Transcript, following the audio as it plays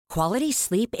Quality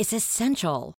sleep is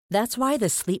essential. That's why the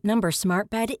Sleep Number Smart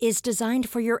Bed is designed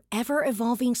for your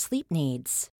ever-evolving sleep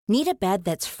needs. Need a bed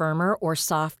that's firmer or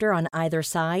softer on either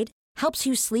side? Helps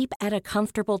you sleep at a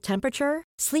comfortable temperature?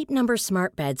 Sleep Number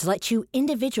Smart Beds let you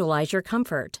individualize your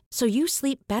comfort, so you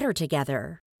sleep better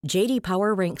together. J.D.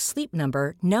 Power ranks Sleep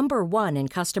Number number 1 in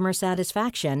customer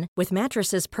satisfaction with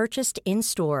mattresses purchased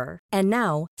in-store. And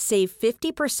now, save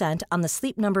 50% on the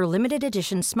Sleep Number Limited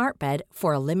Edition Smart Bed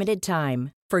for a limited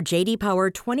time. For J.D. Power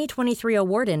 2023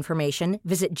 award information,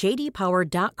 visit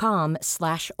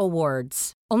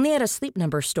jdpower.com/awards. Only at a Sleep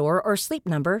Number store or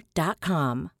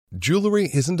sleepnumber.com. Jewelry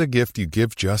isn't a gift you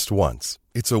give just once.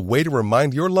 It's a way to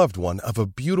remind your loved one of a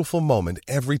beautiful moment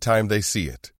every time they see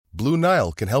it. Blue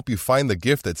Nile can help you find the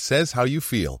gift that says how you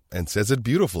feel and says it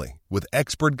beautifully, with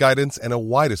expert guidance and a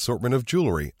wide assortment of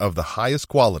jewelry of the highest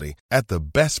quality at the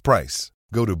best price.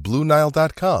 Go to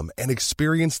BlueNile.com and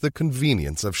experience the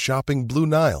convenience of shopping Blue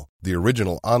Nile, the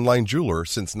original online jeweler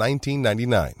since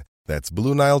 1999. That's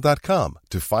BlueNile.com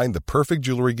to find the perfect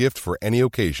jewelry gift for any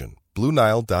occasion.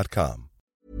 BlueNile.com.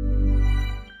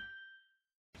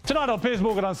 Tonight on Piers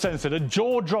Morgan Uncensored, a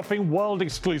jaw-dropping world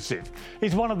exclusive.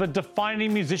 He's one of the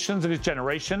defining musicians of his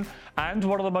generation and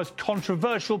one of the most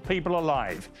controversial people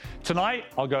alive. Tonight,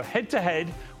 I'll go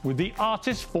head-to-head with the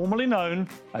artist formerly known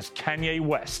as Kanye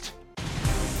West.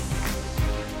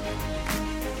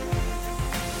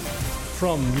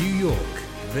 From New York,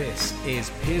 this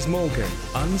is Piers Morgan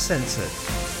Uncensored.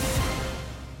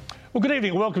 Well, good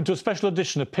evening and welcome to a special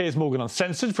edition of Piers Morgan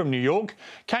Uncensored from New York.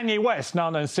 Kanye West, now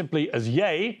known simply as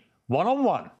Ye,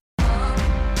 one-on-one.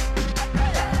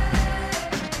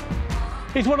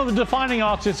 He's one of the defining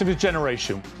artists of his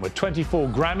generation, with 24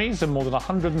 Grammys and more than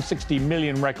 160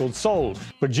 million records sold.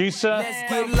 Producer, let's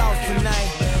get lost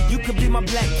tonight. You could be my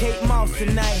Black Kate Moss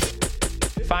tonight.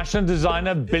 Fashion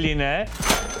designer, billionaire.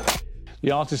 The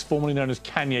artist formerly known as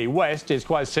Kanye West is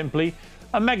quite simply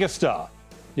a megastar.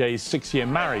 Ye's 6-year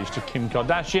marriage to Kim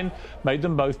Kardashian made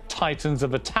them both titans of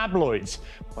the tabloids.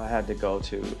 I had to go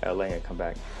to LA and come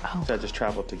back. So I just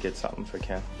traveled to get something for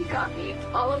Kim. You got me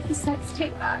all of the sex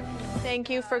tape back. Thank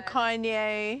you for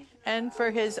Kanye and for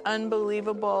his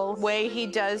unbelievable way he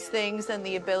does things and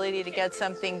the ability to get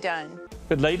something done.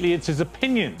 But lately it's his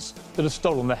opinions that have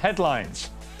stolen the headlines.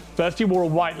 First, he wore a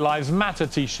White Lives Matter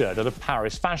t-shirt at a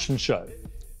Paris fashion show.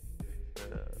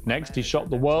 Next, he shocked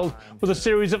the world with a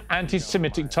series of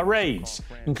anti-Semitic tirades,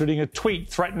 including a tweet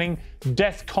threatening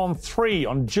DEFCON 3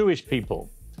 on Jewish people.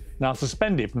 Now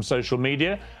suspended from social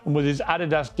media and with his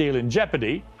Adidas deal in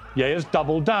jeopardy, Ye has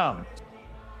doubled down,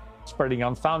 spreading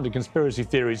unfounded conspiracy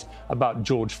theories about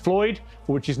George Floyd,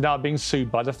 for which he's now being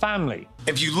sued by the family.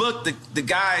 If you look, the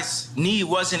guy's knee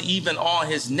wasn't even on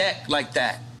his neck like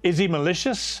that. Is he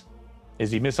malicious? Is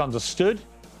he misunderstood?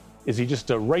 Is he just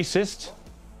a racist?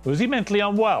 Or is he mentally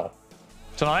unwell?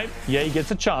 Tonight, Ye gets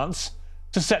a chance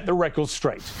to set the record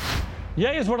straight.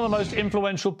 Ye is one of the most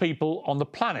influential people on the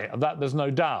planet, of that there's no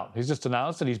doubt. He's just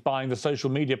announced that he's buying the social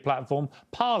media platform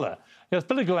Parler. He has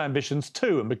political ambitions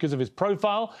too, and because of his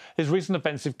profile, his recent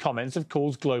offensive comments have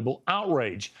caused global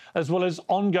outrage, as well as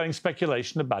ongoing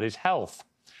speculation about his health.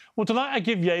 Well, tonight I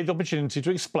give Ye the opportunity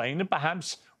to explain and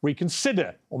perhaps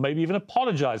reconsider, or maybe even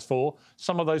apologise for,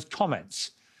 some of those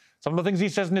comments. Some of the things he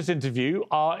says in this interview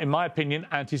are, in my opinion,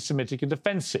 anti-Semitic and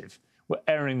offensive. We're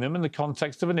airing them in the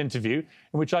context of an interview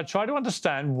in which I try to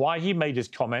understand why he made his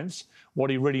comments, what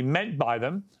he really meant by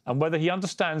them, and whether he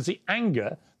understands the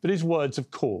anger that his words have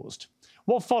caused.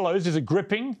 What follows is a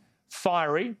gripping,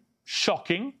 fiery,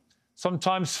 shocking,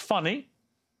 sometimes funny,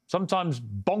 sometimes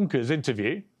bonkers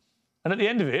interview. And at the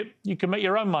end of it, you can make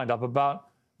your own mind up about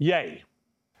Ye.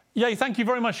 Ye, thank you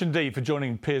very much indeed for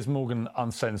joining Piers Morgan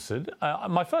Uncensored.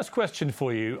 My first question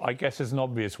for you, I guess, is an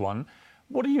obvious one.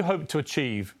 What do you hope to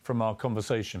achieve from our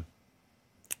conversation?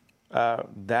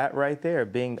 That right there,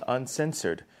 being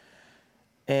uncensored.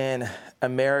 In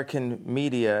American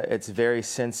media, it's very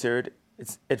censored.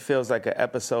 It feels like an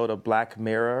episode of Black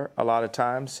Mirror a lot of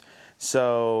times.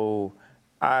 So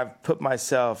I've put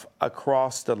myself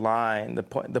across the line,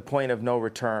 the point of no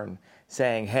return,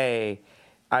 saying, hey,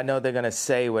 I know they're going to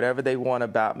say whatever they want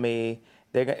about me.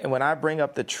 And when I bring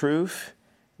up the truth,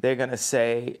 they're going to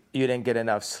say, you didn't get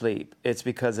enough sleep. It's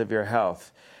because of your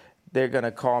health. They're going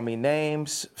to call me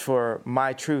names for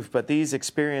my truth. But these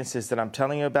experiences that I'm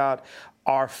telling you about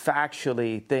are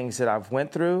factually things that I've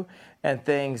went through and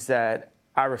things that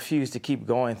I refuse to keep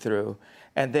going through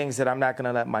and things that I'm not going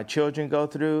to let my children go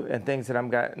through and things that I'm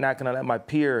not going to let my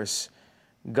peers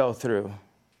go through.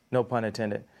 No pun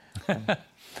intended.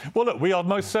 Well, look, we are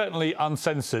most certainly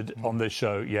uncensored on this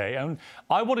show, Ye, and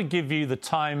I want to give you the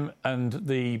time and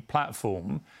the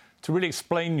platform to really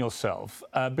explain yourself,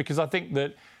 because I think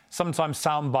that sometimes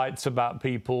sound bites about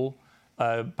people,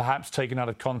 perhaps taken out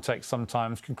of context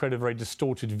sometimes, can create a very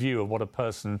distorted view of what a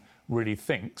person really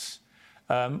thinks.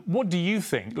 What do you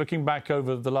think, looking back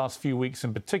over the last few weeks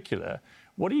in particular,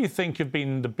 what do you think have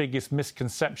been the biggest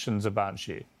misconceptions about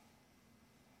you?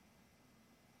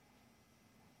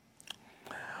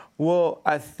 Well,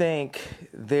 I think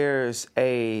there's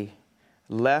a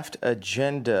left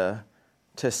agenda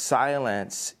to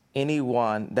silence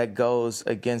anyone that goes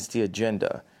against the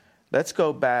agenda. Let's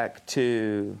go back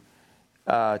to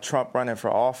Trump running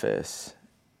for office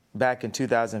back in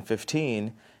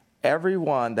 2015.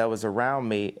 Everyone that was around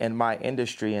me in my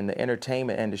industry, in the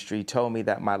entertainment industry, told me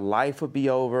that my life would be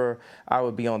over. I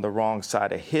would be on the wrong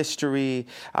side of history.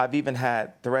 I've even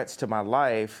had threats to my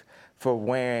life for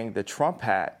wearing the Trump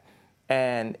hat.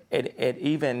 And it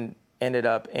even ended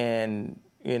up in,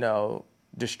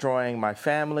 destroying my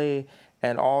family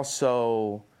and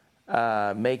also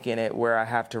making it where I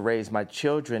have to raise my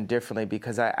children differently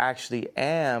because I actually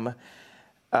am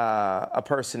a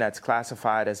person that's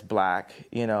classified as black.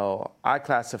 I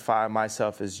classify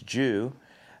myself as Jew,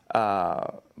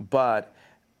 but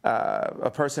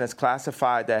a person that's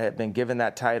classified that had been given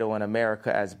that title in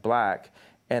America as black,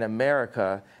 in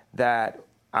America, that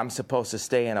I'm supposed to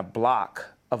stay in a block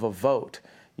of a vote.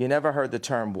 You never heard the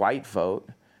term white vote.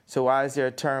 So why is there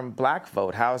a term black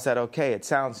vote? How is that okay? It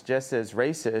sounds just as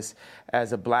racist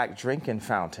as a black drinking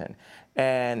fountain.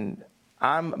 And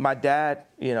my dad,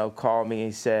 called me.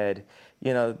 He said,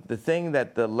 the thing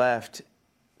that the left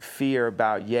fear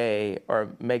about Ye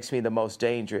or makes me the most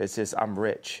dangerous is I'm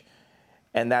rich.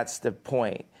 And that's the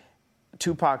point.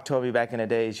 Tupac told me back in the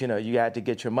days, you had to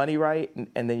get your money right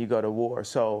and then you go to war.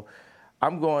 So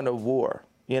I'm going to war.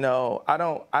 I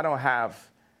don't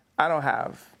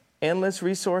have endless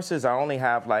resources. I only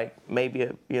have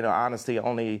honestly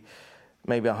only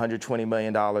maybe $120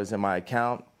 million in my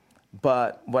account.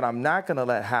 But what I'm not going to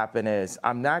let happen is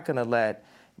I'm not going to let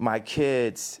my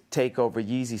kids take over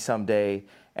Yeezy someday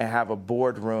and have a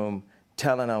boardroom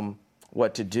telling them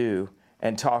what to do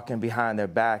and talking behind their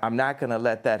back. I'm not going to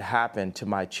let that happen to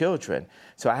my children.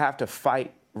 So I have to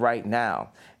fight right now.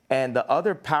 And the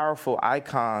other powerful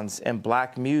icons in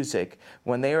black music,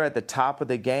 when they were at the top of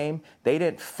the game, they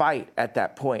didn't fight at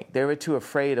that point. They were too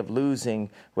afraid of losing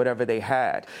whatever they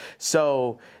had.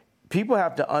 So people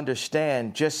have to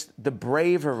understand just the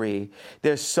bravery.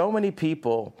 There's so many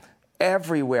people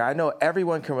everywhere. I know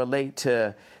everyone can relate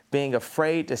to being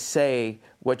afraid to say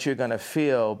what you're going to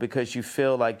feel because you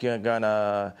feel like you're going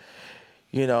to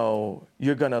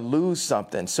lose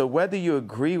something. So whether you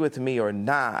agree with me or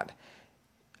not,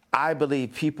 I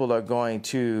believe people are going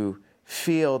to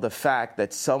feel the fact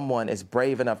that someone is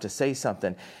brave enough to say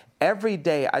something. Every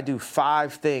day I do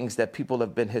 5 things that people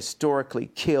have been historically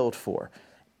killed for.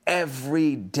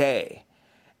 Every day.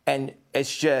 And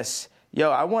it's just,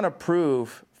 I want to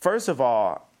prove, first of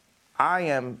all, I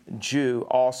am Jew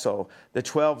also. The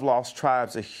 12 lost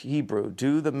tribes of Hebrew.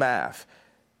 Do the math.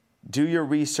 Do your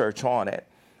research on it.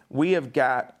 We have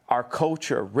got our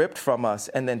culture ripped from us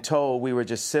and then told we were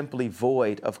just simply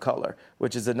void of color,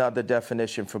 which is another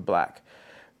definition for black.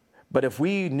 But if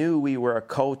we knew we were a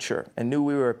culture and knew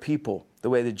we were a people, the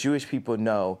way the Jewish people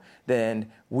know,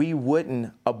 then we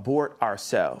wouldn't abort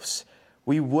ourselves.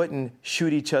 We wouldn't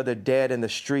shoot each other dead in the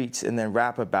streets and then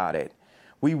rap about it.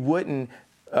 We wouldn't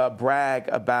brag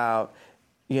about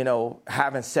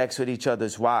having sex with each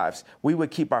other's wives. We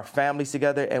would keep our families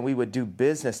together and we would do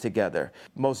business together.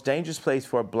 Most dangerous place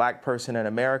for a black person in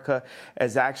America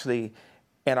is actually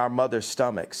in our mother's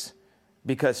stomachs,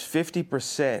 because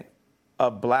 50%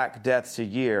 of black deaths a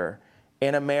year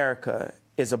in America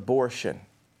is abortion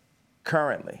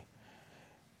currently.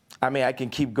 I mean, I can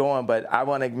keep going, but I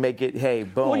want to make it, hey,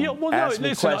 boom, ask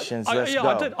me questions, let's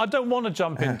go. I don't want to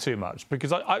jump in too much,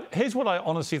 because here's what I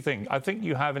honestly think. I think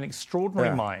you have an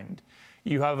extraordinary mind.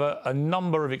 You have a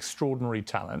number of extraordinary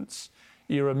talents.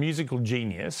 You're a musical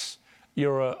genius.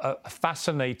 You're a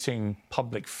fascinating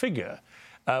public figure.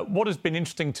 What has been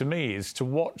interesting to me is to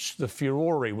watch the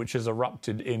furore which has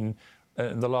erupted in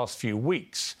the last few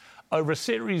weeks over a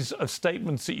series of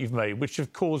statements that you've made, which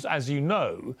have caused, as you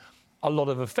know, a lot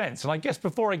of offence. And I guess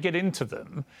before I get into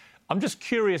them, I'm just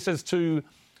curious as to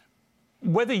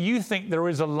whether you think there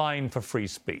is a line for free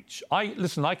speech.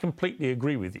 I completely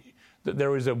agree with you that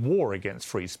there is a war against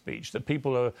free speech, that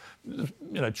people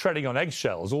are, treading on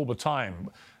eggshells all the time,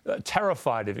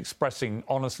 terrified of expressing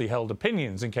honestly held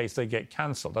opinions in case they get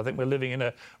cancelled. I think we're living in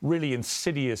a really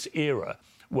insidious era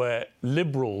where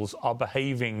liberals are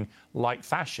behaving like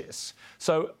fascists.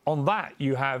 So on that,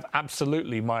 you have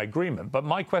absolutely my agreement. But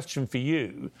my question for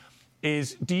you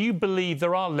is, do you believe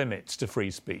there are limits to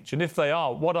free speech? And if they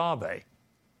are, what are they?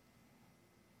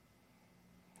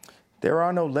 There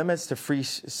are no limits to free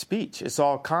speech. It's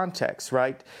all context,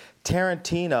 right?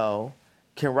 Tarantino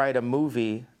can write a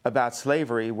movie about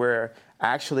slavery where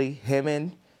actually him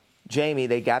and Jamie,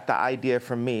 they got the idea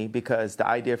from me, because the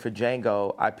idea for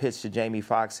Django, I pitched to Jamie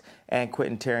Foxx and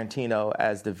Quentin Tarantino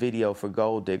as the video for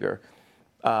Gold Digger.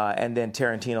 And then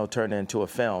Tarantino turned it into a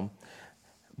film.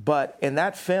 But in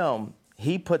that film,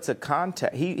 he puts a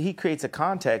context, he creates a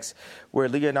context where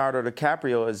Leonardo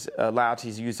DiCaprio is allowed to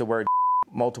use the word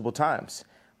multiple times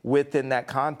within that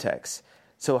context.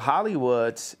 So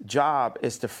Hollywood's job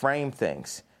is to frame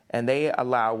things, and they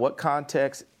allow what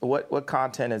context, what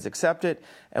content is accepted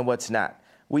and what's not.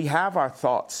 We have our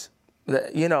thoughts.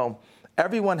 You know,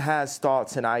 everyone has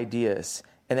thoughts and ideas,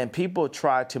 and then people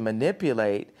try to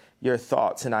manipulate your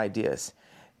thoughts and ideas.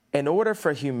 In order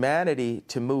for humanity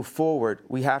to move forward,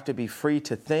 we have to be free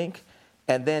to think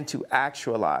and then to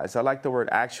actualize. I like the word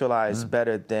actualize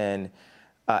better than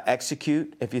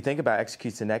execute. If you think about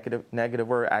execute's a negative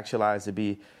word, actualize would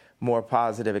be more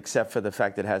positive, except for the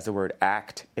fact that it has the word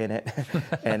act in it,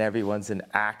 and everyone's an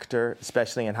actor,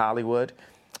 especially in Hollywood.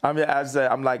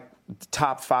 I'm like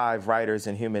top 5 writers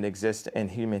in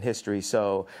human history,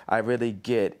 so I really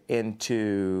get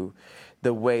into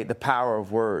the power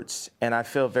of words, and I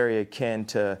feel very akin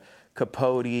to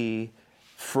Capote,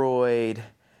 Freud,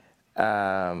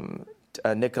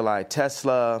 Nikola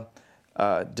Tesla,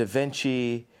 Da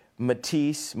Vinci,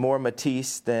 Matisse, more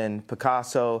Matisse than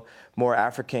Picasso, more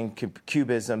African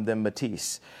cubism than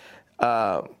Matisse.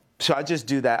 So I just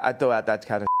do that. I throw out that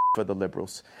kind of for the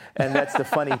liberals. And that's the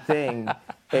funny thing.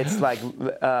 It's like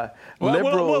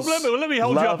liberals let me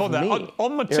hold you up on that. Me.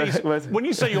 On Matisse, when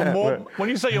you say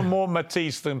you're more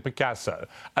Matisse than Picasso,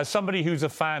 as somebody who's a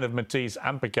fan of Matisse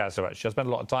and Picasso, actually, I spent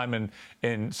a lot of time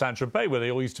in Saint-Tropez where they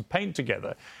all used to paint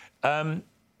together.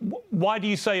 Why do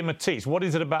you say Matisse? What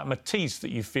is it about Matisse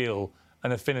that you feel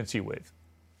an affinity with?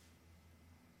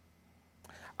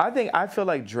 I feel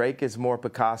like Drake is more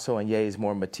Picasso and Ye is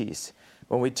more Matisse.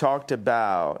 When we talked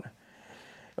about,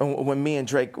 when me and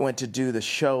Drake went to do the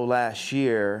show last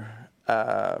year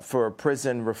for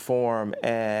prison reform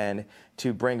and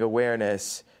to bring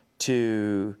awareness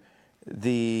to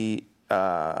the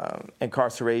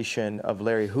incarceration of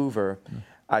Larry Hoover,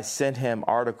 I sent him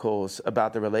articles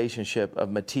about the relationship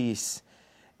of Matisse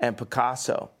and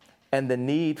Picasso and the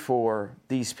need for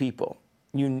these people.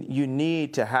 You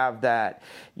need to have that.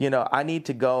 You know, I need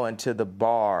to go into the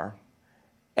bar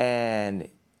and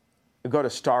go to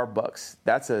Starbucks.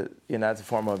 That's a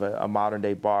form of a modern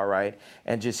day bar, right?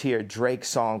 And just hear Drake's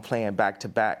song playing back to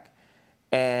back.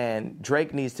 And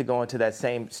Drake needs to go into that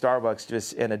same Starbucks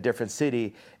just in a different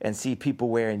city and see people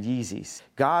wearing Yeezys.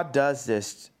 God does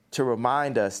this to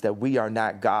remind us that we are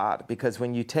not God. Because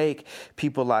when you take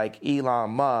people like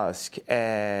Elon Musk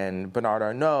and Bernard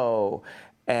Arnault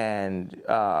and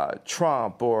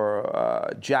Trump or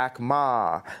Jack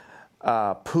Ma,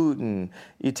 Putin,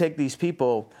 you take these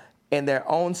people in their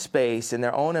own space, in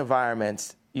their own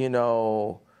environments, you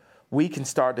know, we can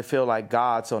start to feel like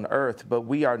gods on earth, but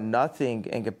we are nothing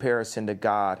in comparison to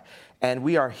God. And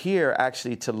we are here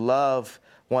actually to love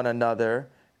one another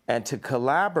and to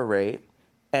collaborate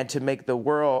and to make the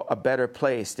world a better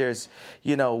place. There's,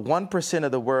 1%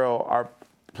 of the world are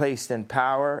placed in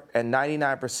power, and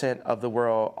 99% of the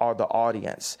world are the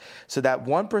audience. So that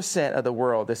 1% of the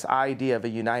world, this idea of a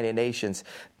United Nations,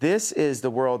 this is the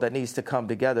world that needs to come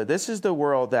together. This is the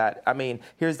world that,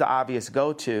 here's the obvious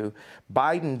go-to.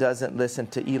 Biden doesn't listen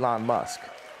to Elon Musk.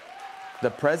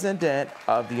 The president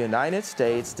of the United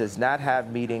States does not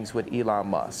have meetings with Elon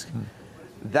Musk.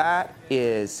 That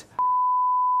is,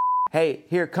 hey,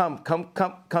 here, come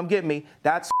get me.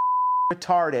 That's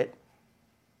retarded.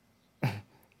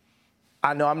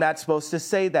 I know I'm not supposed to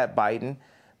say that, Biden,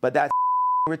 but that's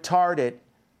retarded,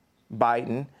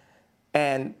 Biden.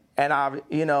 And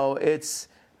it's,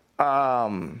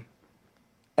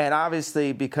 and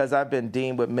obviously because I've been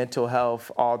deemed with mental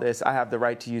health, all this, I have the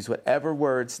right to use whatever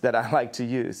words that I like to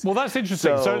use. Well, that's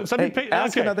interesting. So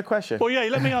ask another question. Well, yeah,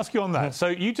 let me ask you on that. So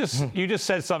you just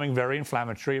said something very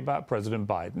inflammatory about President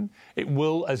Biden. It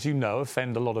will, as you know,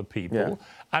 offend a lot of people. Yeah.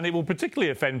 And it will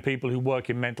particularly offend people who work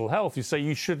in mental health. You say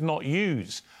you should not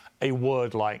use a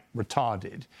word like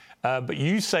retarded. But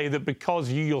you say that because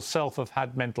you yourself have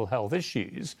had mental health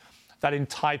issues, that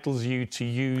entitles you to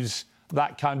use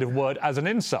that kind of word as an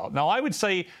insult. Now, I would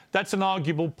say that's an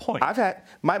arguable point. I've had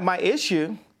my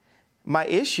issue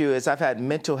is I've had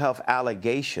mental health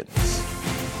allegations.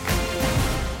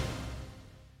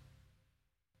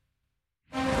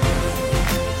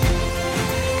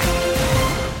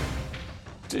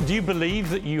 you believe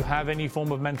that you have any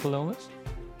form of mental illness?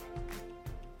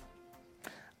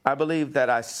 I believe that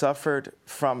I suffered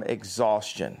from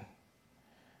exhaustion.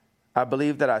 I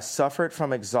believe that I suffered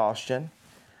from exhaustion.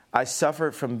 I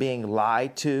suffered from being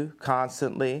lied to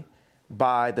constantly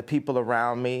by the people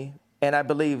around me. And I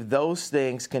believe those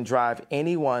things can drive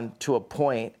anyone to a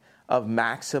point of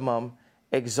maximum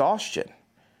exhaustion.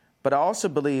 But I also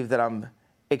believe that I'm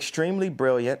extremely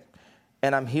brilliant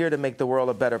and I'm here to make the world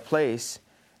a better place.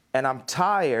 And I'm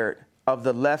tired of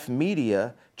the left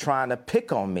media trying to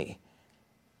pick on me.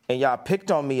 And y'all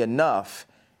picked on me enough,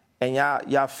 and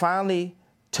y'all finally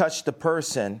touched the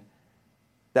person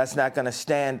that's not going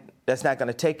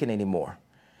to take it anymore.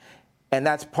 And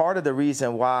that's part of the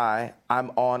reason why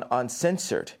I'm on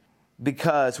Uncensored,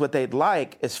 because what they'd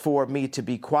like is for me to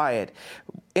be quiet.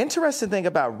 Interesting thing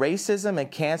about racism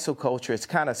and cancel culture, it's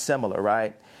kind of similar,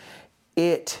 right?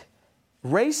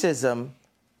 Racism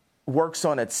works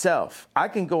on itself. I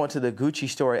can go into the Gucci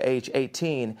store at age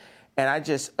 18 and I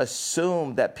just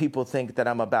assume that people think that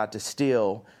I'm about to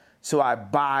steal, so I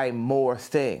buy more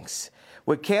things.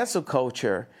 With cancel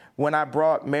culture, when I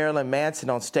brought Marilyn Manson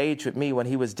on stage with me when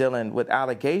he was dealing with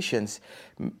allegations,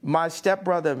 my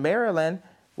stepbrother Marilyn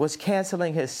was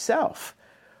canceling himself.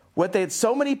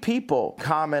 So many people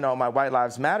comment on my White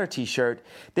Lives Matter t-shirt.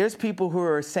 There's people who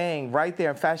are saying right there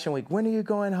in Fashion Week, when are you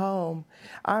going home?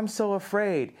 I'm so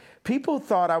afraid. People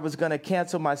thought I was going to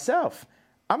cancel myself.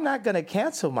 I'm not going to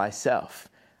cancel myself.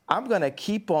 I'm going to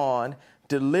keep on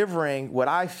delivering what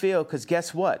I feel, because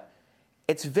guess what?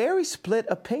 It's very split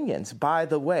opinions, by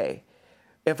the way.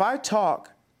 If I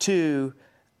talk to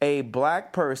a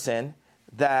black person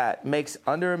that makes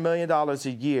under $1 million a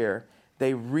year,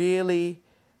 they really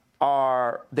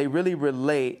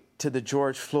relate to the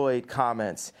George Floyd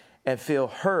comments and feel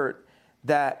hurt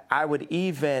that I would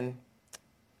even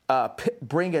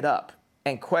bring it up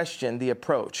and question the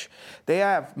approach. They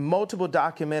have multiple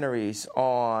documentaries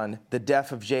on the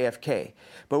death of JFK,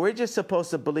 but we're just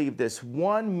supposed to believe this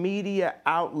one media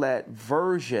outlet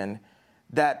version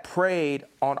that preyed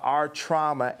on our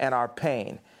trauma and our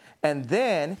pain. And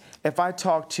then if I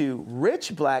talk to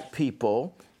rich black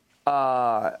people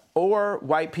or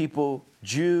white people,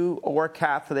 Jew or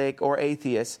Catholic or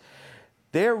atheist,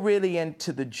 they're really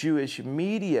into the Jewish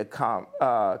media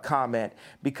comment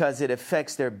because it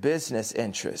affects their business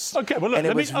interests. Okay, well, look, and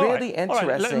it was really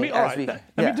interesting.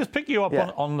 Let me just pick you up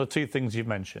on the two things you've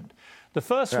mentioned. The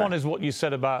first one is what you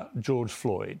said about George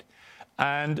Floyd.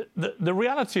 And the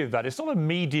reality of that, it's not a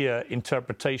media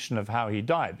interpretation of how he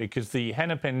died, because the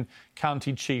Hennepin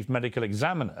County Chief Medical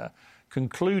Examiner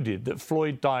concluded that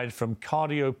Floyd died from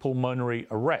cardiopulmonary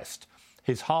arrest.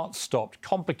 His heart stopped,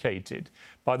 complicated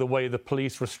by the way the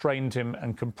police restrained him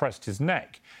and compressed his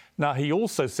neck. Now, he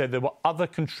also said there were other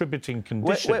contributing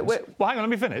conditions. Wait. Well, hang on, let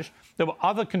me finish. There were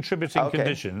other contributing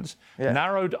conditions,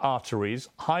 narrowed arteries,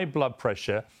 high blood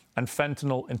pressure, and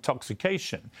fentanyl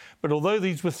intoxication. But although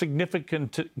these were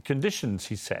significant conditions,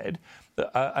 he said,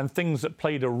 and things that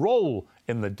played a role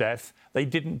in the death, they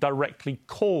didn't directly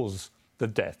cause the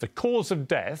death. The cause of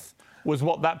death was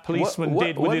what that policeman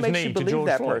did with his knee to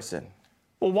George Floyd. Person?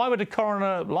 Well, why would a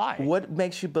coroner lie? What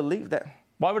makes you believe that?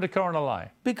 Why would a coroner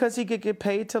lie? Because he could get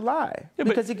paid to lie. Yeah,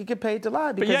 because he could get paid to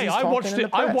lie. Because but yeah, he's I watched it.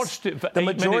 I watched it for 8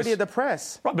 minutes. The majority of the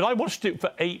press. Right, but I watched it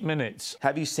for 8 minutes.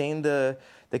 Have you seen the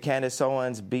Candace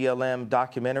Owens BLM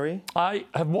documentary? I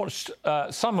have watched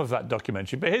some of that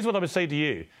documentary. But here's what I would say to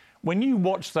you. When you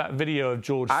watch that video of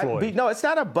George Floyd... No, it's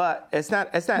not a but. It's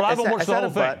not. Well, I haven't watched the whole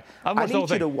thing. I need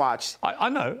you to watch. I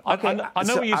know. Okay, I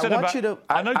know what you said about...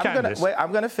 I know Candace.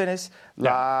 I'm going to finish.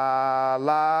 La,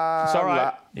 la, It's all right.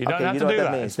 La. You don't have to do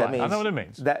that. It's fine. I know what it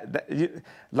means.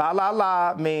 La, la,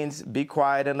 la means be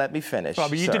quiet and let me finish. Right,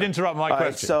 but you did interrupt my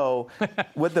question. So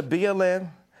with the BLM...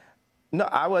 No,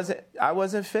 I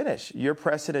wasn't finished. You're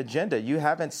pressing agenda. You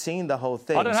haven't seen the whole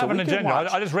thing. I don't have an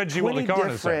agenda. I just read you what the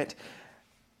coroner said.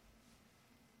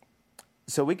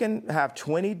 So we can have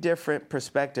 20 different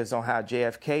perspectives on how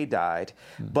JFK died,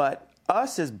 but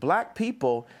us as black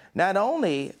people, not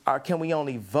only can we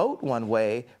only vote one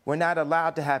way, we're not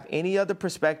allowed to have any other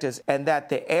perspectives, and that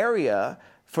the area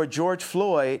for George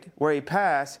Floyd, where he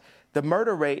passed, the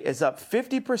murder rate is up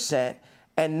 50%,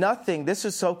 and nothing, this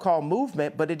is so-called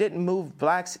movement, but it didn't move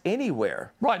blacks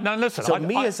anywhere. Right, now listen. So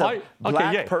as a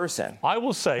black person. I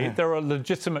will say there are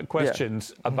legitimate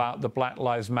questions about the Black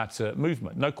Lives Matter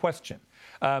movement, no question.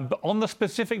 But on the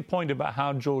specific point about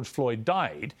how George Floyd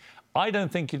died, I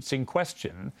don't think it's in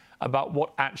question about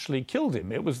what actually killed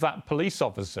him. It was that police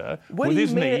officer with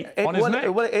his knee on his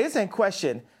neck. Well, it is in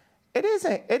question. It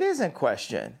isn't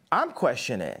question. I'm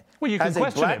questioning. Well, you can as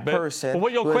question a black it, person but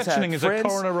what you're questioning is a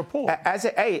coroner report.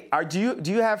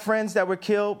 Do you have friends that were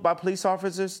killed by police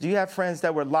officers? Do you have friends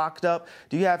that were locked up?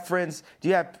 Do you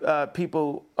have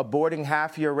people aborting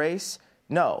half your race?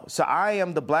 No. So I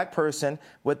am the black person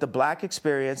with the black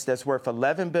experience that's worth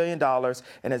 $11 billion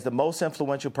and is the most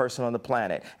influential person on the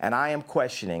planet, and I am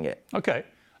questioning it. Okay.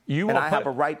 I have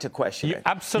a right to question it.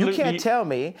 Absolutely.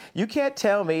 You can't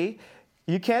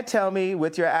tell me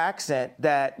with your accent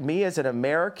that me as an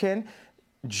American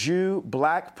Jew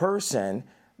black person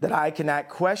that I cannot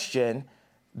question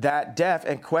that death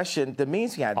and question the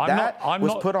means behind it. That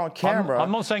was put on camera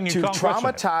I'm not saying you to can't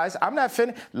traumatize. I'm not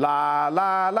finished. La,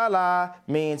 la, la, la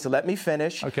means let me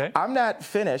finish. Okay. I'm not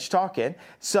finished talking.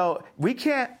 So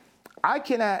I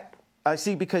cannot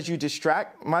see, because you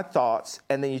distract my thoughts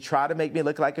and then you try to make me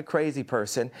look like a crazy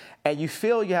person and you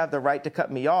feel you have the right to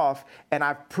cut me off. And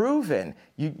I've proven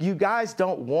you guys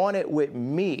don't want it with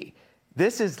me.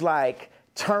 This is like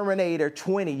Terminator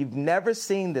 20. You've never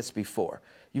seen this before.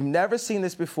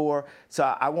 So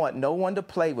I want no one to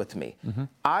play with me. Mm-hmm.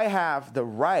 I have the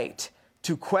right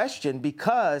to question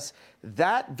because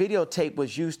that videotape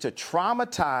was used to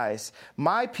traumatize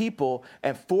my people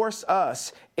and force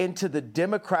us into the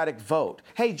Democratic vote.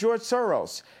 Hey, George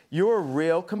Soros, you're a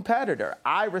real competitor.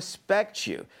 I respect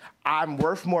you. I'm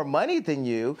worth more money than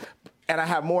you, and I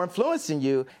have more influence than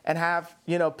you, and have,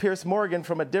 Piers Morgan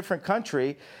from a different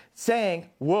country saying,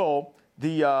 well,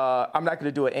 I'm not going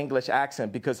to do an English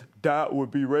accent because that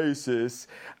would be racist.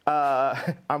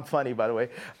 I'm funny, by the way.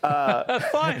 That's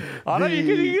fine. I know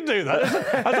you can do that.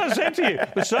 As I said to you,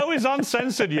 the show is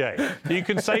uncensored, Ye. You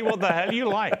can say what the hell you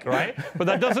like, right? But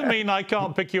that doesn't mean I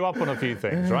can't pick you up on a few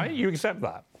things, right? You accept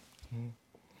that.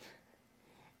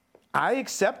 I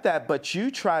accept that, but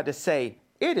you tried to say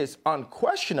it is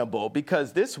unquestionable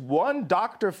because this one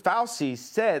Dr. Fauci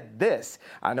said this.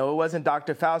 I know it wasn't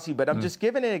Dr. Fauci, but I'm just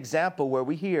giving an example where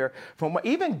we hear from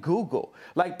even Google.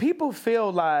 Like, people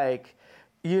feel like,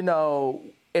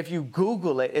 if you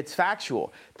Google it, it's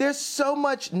factual. There's so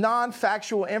much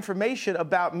non-factual information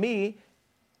about me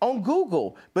on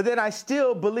Google, but then I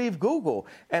still believe Google.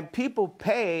 And people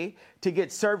pay to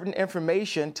get certain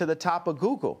information to the top of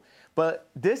Google. But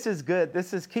this is good.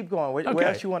 Keep going. Where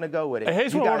else you want to go with it?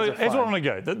 Here's where I want to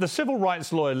go. The civil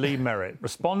rights lawyer Lee Merritt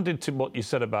responded to what you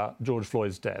said about George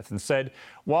Floyd's death and said,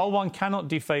 while one cannot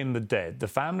defame the dead, the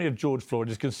family of George Floyd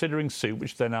is considering suit,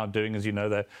 which they're now doing, as you know,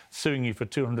 they're suing you for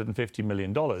 $250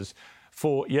 million,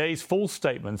 for Ye's false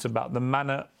statements about the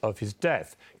manner of his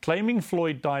death, claiming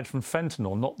Floyd died from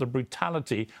fentanyl, not the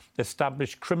brutality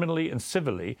established criminally and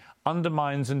civilly,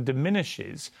 undermines and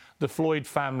diminishes the Floyd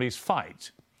family's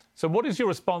fight. So what is your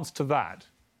response to that?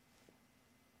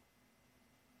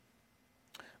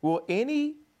 Well,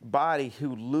 anybody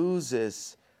who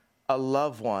loses a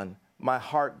loved one, my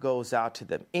heart goes out to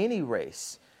them. Any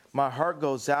race, my heart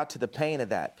goes out to the pain of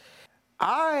that.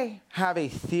 I have a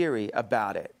theory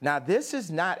about it. Now, this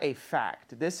is not a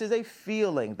fact. This is a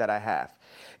feeling that I have.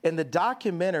 In the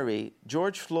documentary,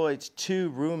 George Floyd's two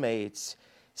roommates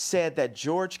said that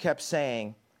George kept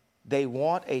saying, they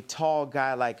want a tall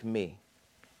guy like me.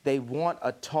 They want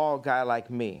a tall guy like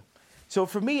me. So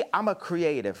for me, I'm a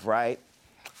creative, right?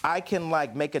 I can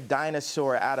make a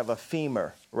dinosaur out of a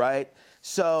femur, right?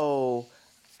 So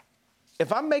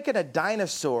if I'm making a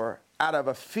dinosaur out of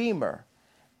a femur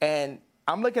and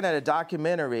I'm looking at a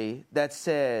documentary that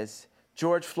says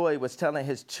George Floyd was telling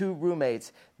his two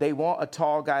roommates they want a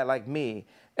tall guy like me,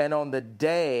 and on the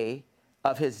day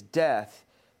of his death,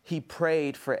 he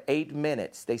prayed for 8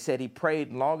 minutes. They said he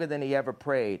prayed longer than he ever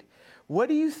prayed. What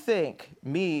do you think,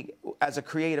 me as a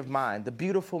creative mind, the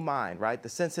beautiful mind, right, the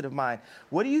sensitive mind,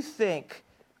 what do you think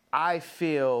I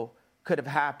feel could have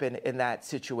happened in that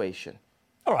situation?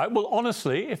 All right, well,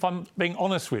 honestly, if I'm being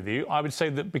honest with you, I would say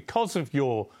that because of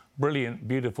your brilliant,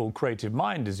 beautiful, creative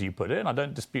mind, as you put it, and I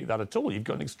don't dispute that at all, you've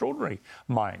got an extraordinary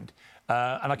mind.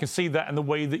 And I can see that in the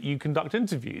way that you conduct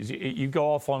interviews. You go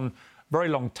off on very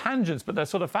long tangents, but they're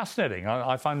sort of fascinating.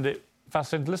 I find it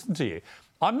fascinating to listen to you.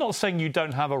 I'm not saying you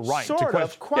don't have a right to question. Sort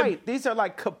of, quite. Yeah. These are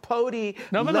like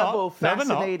Capote-level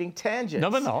fascinating tangents.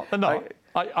 No, they're not. They're not.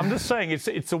 I'm just saying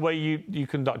it's the way you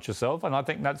conduct yourself, and I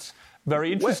think that's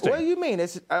very interesting. What do you mean?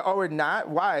 Or not?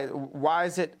 Why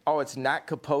is it? Oh, it's not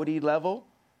Capote level.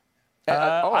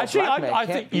 Actually, I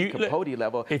think you Capote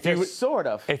level.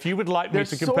 If you would like me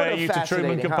to compare you to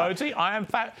Truman Capote, I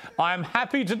am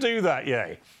happy to do that.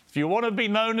 Yay. If you want to be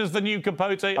known as the new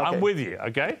Capote, okay. I'm with you,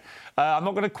 okay? I'm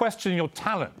not going to question your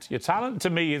talent. Your talent, to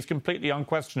me, is completely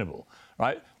unquestionable,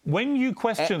 right? When you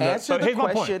question answer that, the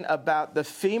question about the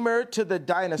femur to the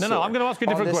dinosaur. No, I'm going to ask you a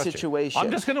different question. Situation. I'm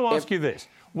just going to ask you this.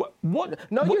 You're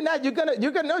not. You're gonna.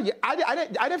 No, I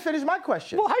didn't finish my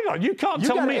question. Well, hang on. You can't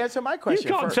tell me. You got to answer my question.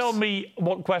 You can't first. tell me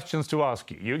what questions to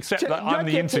ask you. You accept that I'm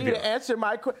the interviewer. You to answer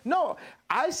my question. No,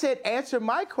 I said answer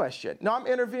my question. No, I'm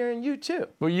interviewing you too.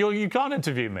 Well, you can't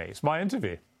interview me. It's my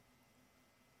interview.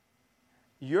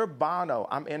 You're Bono.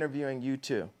 I'm interviewing you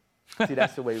too. See,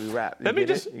 that's the way we rap. Let me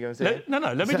just. You know what I'm saying? No.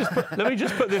 Let me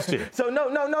just put this to you. So no.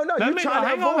 You're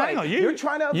trying to avoid. Hang on. You're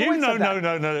trying to avoid.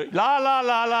 No.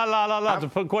 La. To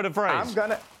put quite a phrase.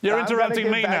 You're interrupting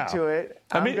me now.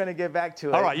 I'm going to get back to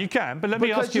it. All right, you can, but let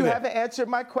me ask you. Because you haven't answered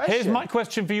my question. Here's my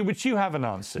question for you, which you haven't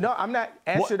answered. No, I'm not.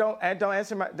 Don't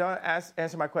answer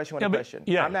my question with a question.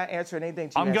 Yeah. I'm not answering anything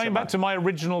to you. I'm going back to my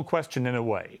original question in a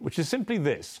way, which is simply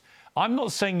this. I'm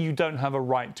not saying you don't have a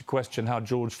right to question how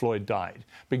George Floyd died,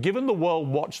 but given the world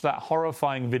watched that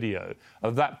horrifying video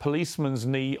of that policeman's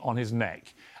knee on his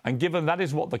neck, and given that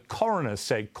is what the coroner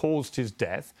said caused his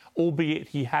death, albeit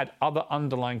he had other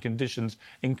underlying conditions,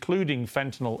 including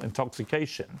fentanyl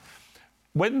intoxication,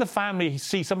 when the family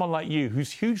see someone like you, who's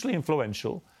hugely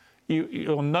influential,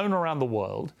 you're known around the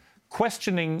world,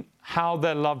 questioning how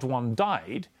their loved one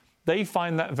died, they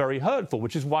find that very hurtful,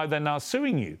 which is why they're now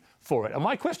suing you for it. And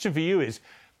my question for you is,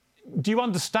 do you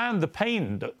understand the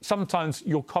pain that sometimes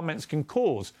your comments can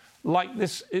cause, like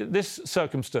this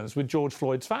circumstance with George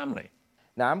Floyd's family?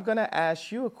 Now, I'm going to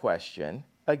ask you a question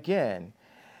again.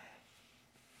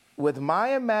 With my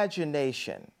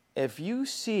imagination, when you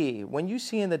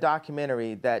see in the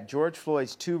documentary that George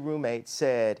Floyd's two roommates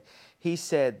said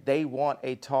they want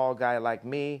a tall guy like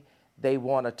me, they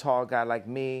want a tall guy like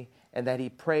me, and that he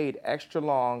prayed extra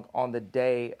long on the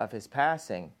day of his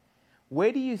passing,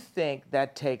 where do you think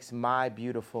that takes my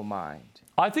beautiful mind?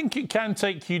 I think it can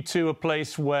take you to a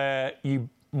place where you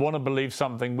want to believe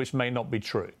something which may not be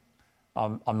true.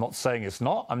 I'm not saying it's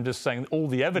not. I'm just saying all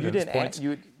the evidence points.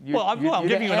 I'm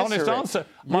giving you an honest answer.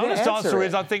 My honest answer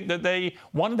is I think that they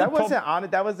wanted to. That wasn't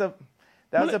honest. That was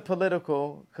a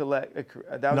political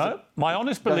my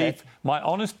honest belief. My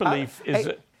honest belief is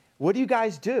that. What do you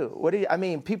guys do?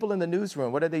 People in the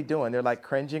newsroom, what are they doing? They're like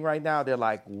cringing right now. They're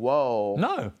like, whoa.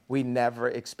 No. We never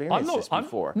experienced this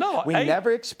before. We I'm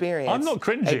never experienced not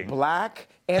cringing. A black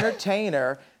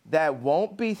entertainer that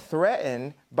won't be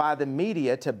threatened by the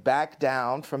media to back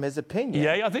down from his opinion.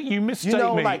 Yeah, I think you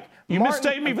mistake me.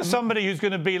 Mistake me for somebody who's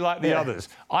going to be like the others.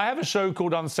 I have a show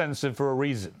called Uncensored for a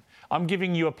reason. I'm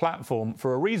giving you a platform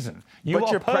for a reason.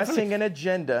 But you're pressing an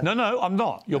agenda. No, I'm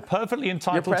not. You're perfecly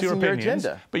entitled to your opinions.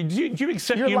 Your agenda. But do you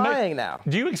accept you're lying now?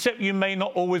 Do you accept you may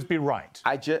not always be right?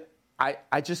 I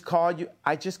just called you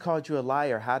a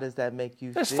liar. How does that make you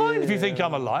feel? That's fine if you think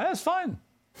I'm a liar. That's fine.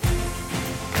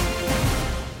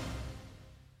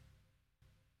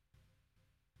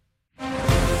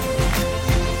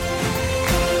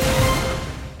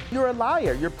 You're a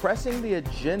liar. You're pressing the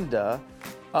agenda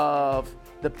of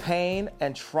the pain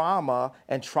and trauma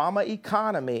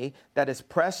economy that is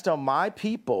pressed on my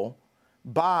people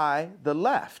by the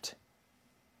left.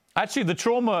 Actually, the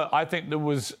trauma, I think, that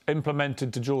was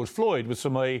implemented to George Floyd was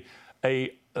from a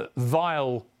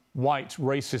vile, white,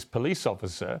 racist police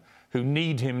officer who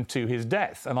kneed him to his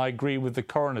death. And I agree with the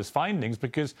coroner's findings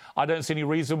because I don't see any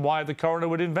reason why the coroner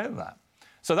would invent that.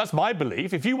 So that's my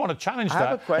belief. If you want to challenge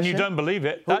that and you don't believe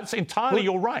it, that's entirely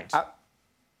your right.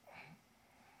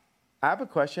 I have a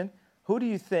question. Who do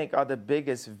you think are the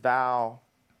biggest vile,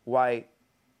 white,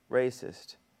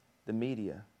 racist? The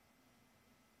media.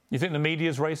 You think the media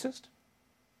is racist?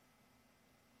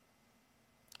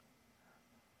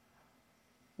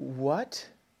 What?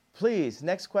 Please,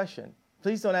 next question.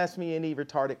 Please don't ask me any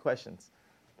retarded questions.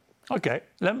 Okay,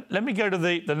 let me go to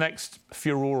the next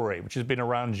furore, which has been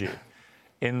around you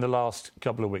in the last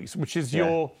couple of weeks, which is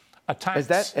your attacks.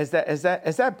 Is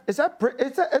that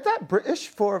British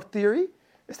for theory?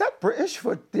 Is that British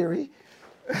for theory?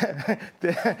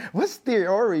 What's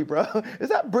theory, bro? Is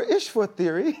that British for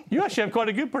theory? You actually have quite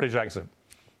a good British accent.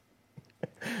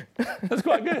 That's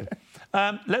quite good.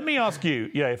 Let me ask you,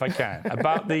 if I can,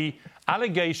 about the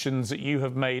allegations that you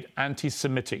have made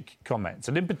anti-Semitic comments.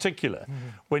 And in particular,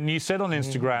 when you said on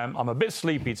Instagram, I'm a bit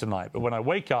sleepy tonight, but when I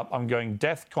wake up, I'm going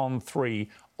DEFCON 3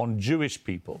 on Jewish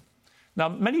people. Now,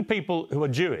 many people who are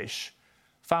Jewish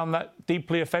found that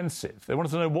deeply offensive. They wanted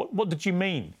to know, what did you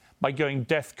mean by going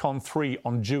DEFCON 3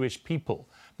 on Jewish people?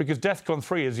 Because DEFCON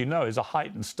 3, as you know, is a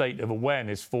heightened state of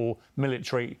awareness for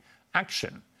military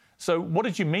action. So what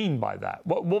did you mean by that?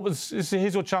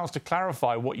 Here's your chance to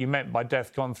clarify what you meant by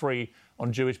DEFCON 3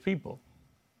 on Jewish people.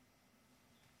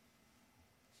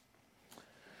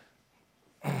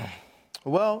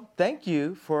 Well, thank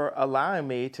you for allowing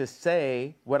me to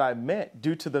say what I meant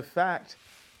due to the fact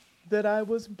that I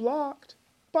was blocked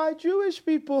by Jewish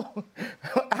people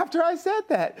after I said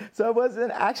that. So I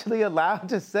wasn't actually allowed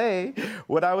to say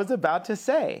what I was about to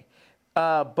say.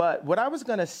 But what I was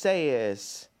going to say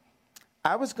is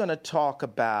I was going to talk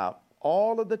about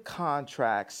all of the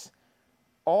contracts,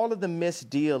 all of the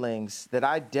misdealings that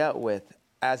I dealt with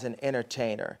as an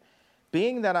entertainer.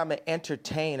 Being that I'm an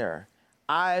entertainer,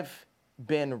 I've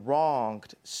been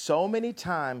wronged so many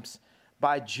times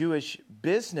by Jewish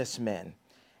businessmen.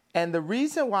 And the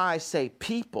reason why I say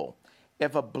people,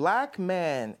 if a black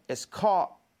man is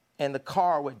caught in the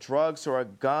car with drugs or a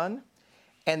gun,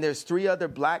 and there's 3 other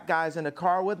black guys in the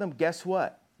car with him, guess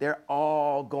what? They're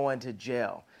all going to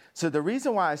jail. So the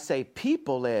reason why I say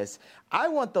people is I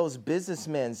want those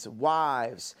businessmen's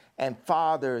wives and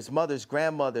fathers, mothers,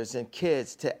 grandmothers, and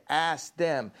kids to ask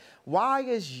them, why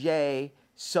is Ye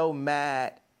so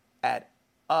mad at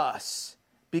us?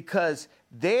 Because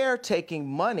they're taking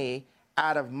money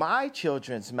out of my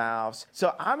children's mouths.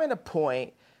 So I'm at a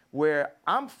point where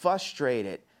I'm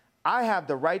frustrated. I have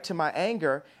the right to my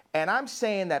anger, and I'm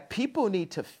saying that people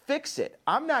need to fix it.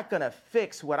 I'm not going to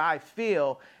fix what I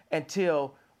feel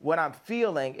until what I'm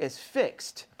feeling is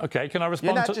fixed. Okay, can I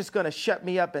respond? You're not just going to shut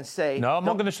me up and say... No, I'm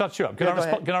not going to shut you up. Can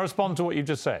I respond to what you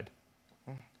just said?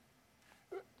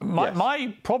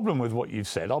 My problem with what you've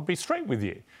said, I'll be straight with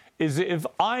you, is that if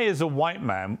I, as a white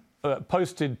man,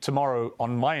 posted tomorrow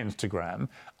on my Instagram,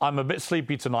 I'm a bit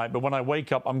sleepy tonight, but when I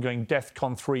wake up, I'm going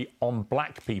DEFCON 3 on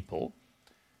black people,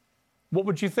 what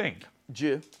would you think?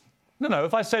 Jew. No,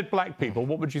 if I said black people,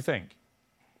 what would you think?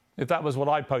 If that was what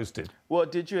I posted. Well,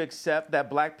 did you accept that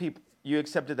black people... You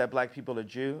accepted that black people are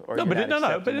Jew? Or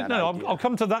I'll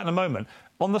come to that in a moment.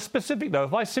 On the specific, though,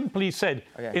 if I simply said,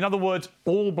 in other words,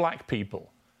 all black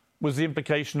people was the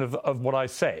implication of what I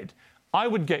said, I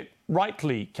would get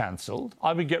rightly cancelled.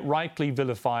 I would get rightly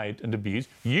vilified and abused.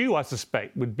 You, I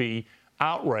suspect, would be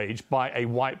outraged by a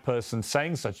white person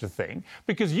saying such a thing,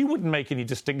 because you wouldn't make any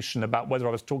distinction about whether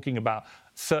I was talking about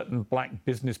certain black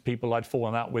business people I'd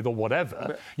fallen out with or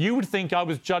whatever. You would think I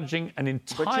was judging an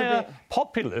entire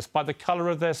populace by the colour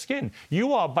of their skin.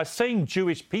 You are, by saying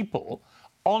Jewish people,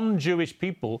 on Jewish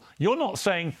people, you're not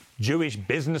saying Jewish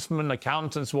businessmen,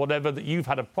 accountants, whatever, that you've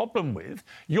had a problem with.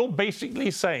 You're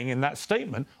basically saying in that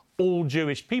statement, all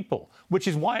Jewish people, which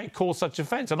is why it caused such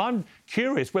offence. And I'm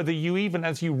curious whether you, even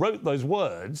as you wrote those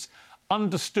words,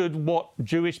 understood what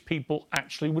Jewish people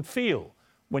actually would feel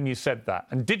when you said that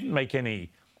and didn't make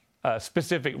any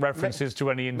specific references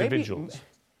to any individuals.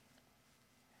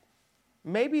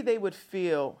 Maybe they would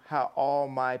feel how all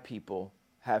my people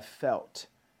have felt.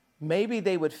 Maybe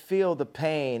they would feel the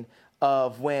pain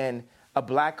of when a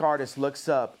black artist looks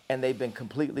up and they've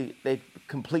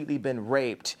completely been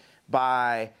raped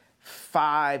by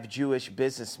 5 Jewish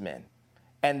businessmen.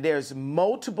 And there's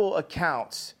multiple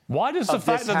accounts. Why does the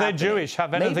fact that they're Jewish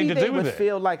have anything to do with it? Maybe they would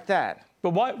feel like that.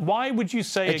 But why would you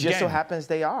say it just so happens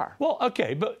they are. Well,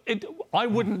 OK, but I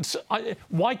wouldn't...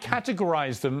 why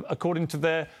categorise them according to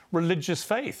their religious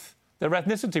faith, their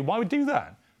ethnicity? Why would you do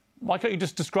that? Why can't you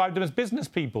just describe them as business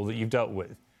people that you've dealt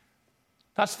with?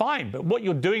 That's fine, but what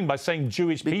you're doing by saying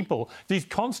Jewish people, these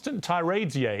constant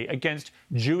tirades, against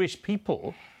Jewish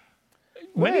people...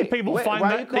 Many people find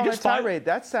why that... Why are you calling it a tirade?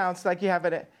 That sounds like you have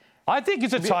it... I think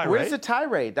it's a tirade. Where's the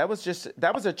tirade? That was a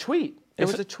tweet. It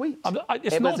was a tweet.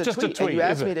 It's not just a tweet, and you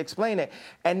asked me to explain it.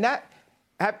 And that...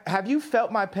 Have you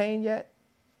felt my pain yet?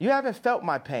 You haven't felt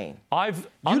my pain.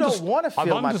 You don't want to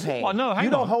feel my pain. No, hang on. You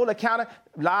don't hold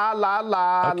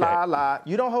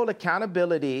You don't hold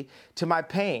accountability to my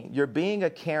pain. You're being a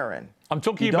Karen. I'm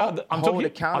talking about... I'm not a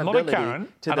Karen.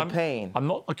 To the pain. I'm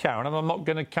not a Karen, and I'm not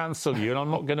going to cancel you, and I'm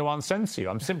not going to uncensor you.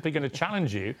 I'm simply going to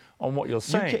challenge you on what you're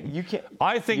saying.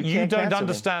 I think you don't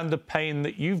understand the pain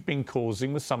that you've been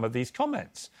causing with some of these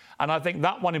comments. And I think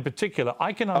that one in particular,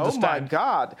 I can understand... Oh, my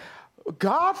God.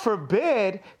 God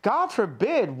forbid,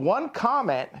 one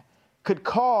comment could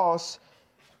cause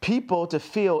people to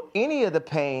feel any of the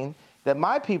pain that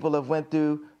my people have went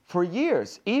through for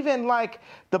years. Even like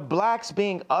the blacks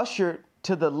being ushered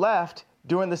to the left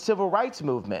during the civil rights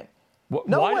movement.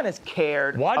 No one has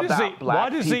cared about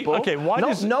black people.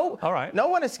 All right. No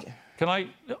one is...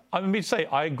 Let me say,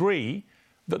 I agree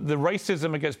that the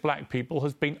racism against black people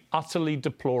has been utterly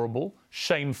deplorable,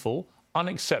 shameful,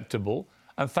 unacceptable,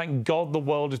 and thank God the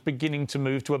world is beginning to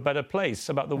move to a better place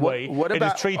about the way it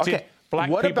has treated black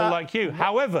people like you.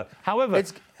 However,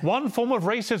 one form of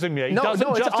racism doesn't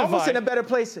justify... it's almost in a better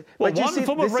place. Well, one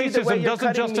form of racism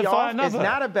doesn't justify another. It's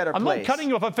not a better place. I'm not cutting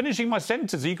you off. I'm finishing my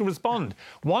sentence so you can respond.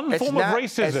 One form of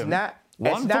racism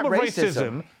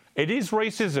It is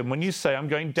racism when you say I'm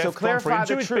going DEFCON 3 on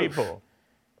Jewish people.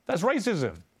 That's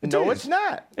racism. No, it's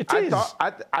not. It is.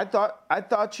 I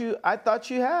thought you had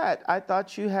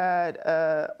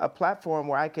a platform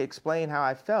where I could explain how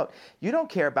I felt. You don't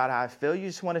care about how I feel. You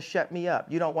just want to shut me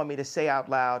up. You don't want me to say out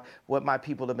loud what my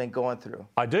people have been going through.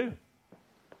 I do.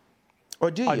 Or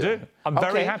do you? I do. I'm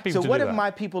very happy to do that. So what have my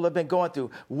people have been going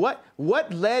through? What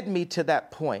led me to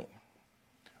that point?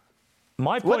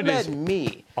 My point is, what led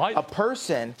me, a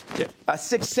person, a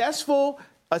successful,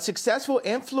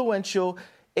 influential,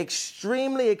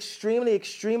 extremely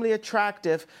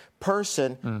attractive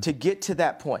person to get to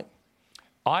that point?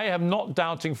 I am not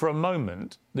doubting for a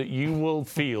moment that you will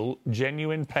feel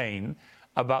genuine pain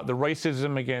about the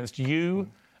racism against you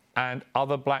and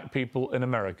other black people in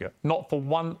America. Not for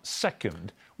 1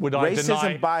 second would I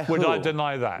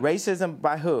deny that. Racism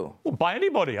by who? Well, by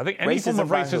anybody. I think any form of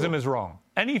racism is wrong.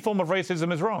 Any form of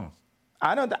racism is wrong.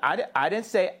 I didn't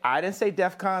say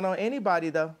DEFCON on anybody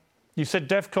though. You said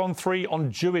DEFCON 3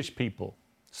 on Jewish people,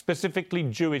 specifically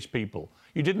Jewish people.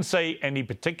 You didn't say any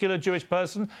particular Jewish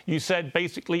person. You said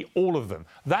basically all of them.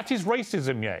 That is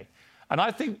racism, Ye. And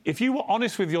I think if you were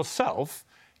honest with yourself,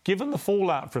 given the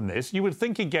fallout from this, you would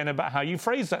think again about how you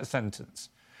phrased that sentence.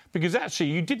 Because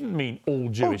actually, you didn't mean all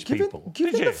Jewish people.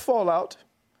 Given the fallout.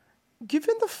 Do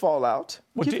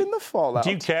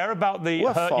you care about the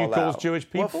hurt you caused Jewish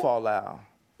people? What fallout?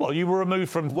 Well, you were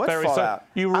removed from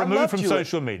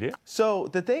social media. So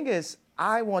the thing is,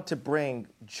 I want to bring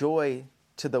joy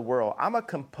to the world. I'm a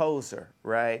composer,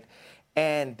 right?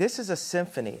 And this is a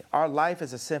symphony. Our life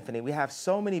is a symphony. We have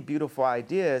so many beautiful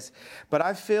ideas, but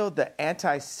I feel the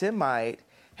anti-Semite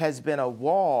has been a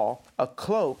wall, a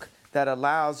cloak that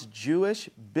allows Jewish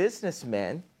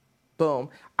businessmen, boom,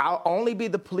 I'll only be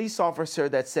the police officer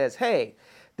that says, hey,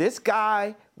 this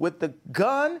guy with the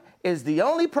gun is the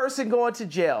only person going to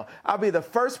jail. I'll be the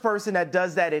first person that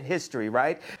does that in history,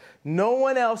 right? No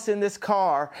one else in this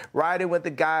car riding with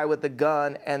the guy with the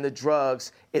gun and the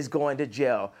drugs is going to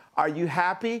jail. Are you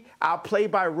happy? I'll play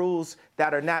by rules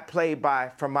that are not played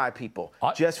by from my people,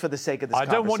 just for the sake of this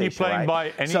conversation. I don't want you playing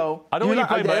by any. So I don't want you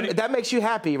playing by any. That makes you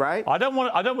happy, right? I don't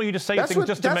want you to say things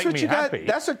just to make me happy.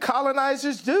 That's what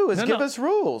colonizers do, is give us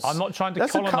rules. I'm not trying to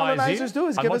colonize you. That's what colonizers do,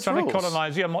 is give us rules. I'm not trying to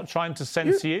colonize you. I'm not trying to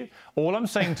censor you. All I'm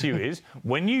saying to you is,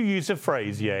 when you use a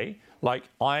phrase, like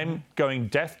I'm going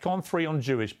DEFCON 3 on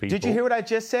Jewish people. Did you hear what I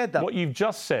just said, though? What you've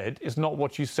just said is not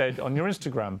what you said on your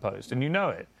Instagram post, and you know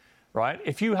it. Right?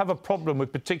 If you have a problem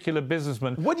with particular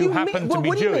businessmen who happen to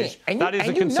be Jewish, that is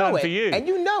a concern for you. And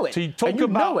you know it. So you talk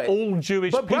about all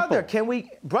Jewish people. Brother,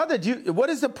 what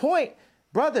is the point?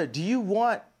 Brother, do you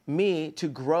want me to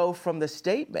grow from the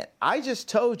statement? I just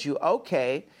told you,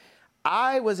 okay,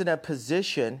 I was in a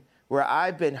position where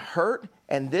I've been hurt,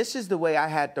 and this is the way I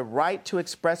had the right to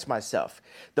express myself.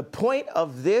 The point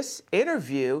of this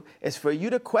interview is for you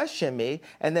to question me,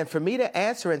 and then for me to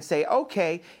answer and say,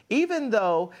 okay, even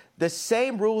though the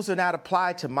same rules are not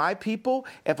applied to my people,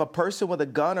 if a person with a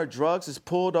gun or drugs is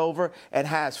pulled over and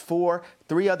has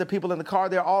three other people in the car,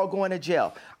 they're all going to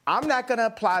jail. I'm not going to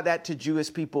apply that to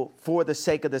Jewish people for the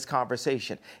sake of this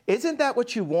conversation. Isn't that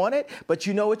what you wanted? But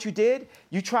you know what you did?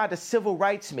 You tried to civil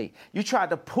rights me. You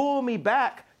tried to pull me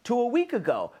back to a week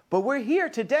ago. But we're here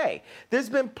today. There's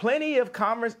been plenty of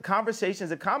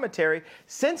conversations and commentary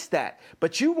since that.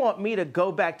 But you want me to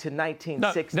go back to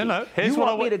 1960. No. You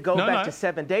want me to go back to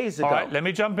 7 days ago. All right, let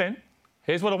me jump in.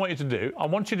 Here's what I want you to do. I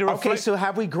want you to reflect. Okay, so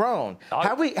have we grown?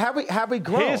 Have we grown?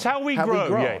 Here's how we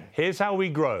grow. Yeah, here's how we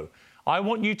grow. I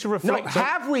want you to reflect. No,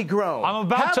 have we grown?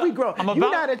 Have we grown?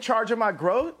 You're not in charge of my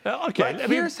growth. Okay, let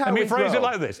me phrase it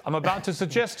like this. I'm about to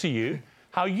suggest to you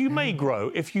how you may grow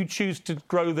if you choose to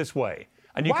grow this way.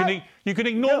 And you can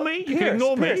ignore me. You can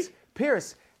ignore me.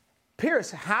 Piers,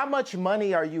 how much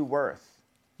money are you worth?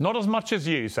 Not as much as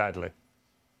you, sadly.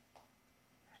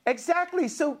 Exactly.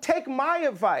 So take my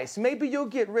advice. Maybe you'll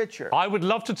get richer. I would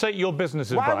love to take your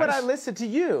business advice. Why would I listen to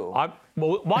you?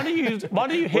 Why don't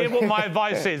you hear what my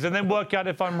advice is and then work out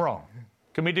if I'm wrong?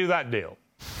 Can we do that deal?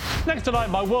 Next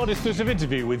tonight, my world exclusive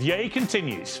interview with Ye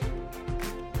continues.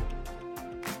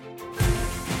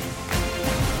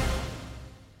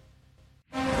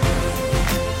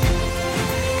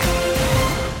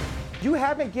 You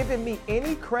haven't given me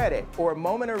any credit or a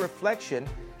moment of reflection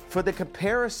for the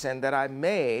comparison that I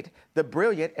made, the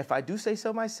brilliant, if I do say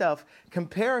so myself,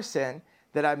 comparison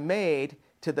that I made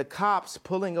to the cops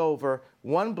pulling over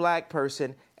one black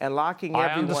person and locking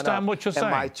everyone up. I understand what you're saying.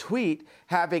 And my tweet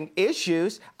having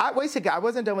issues. Wait a second, I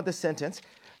wasn't done with the sentence.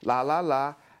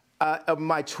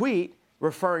 My tweet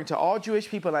referring to all Jewish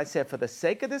people. And I said, for the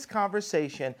sake of this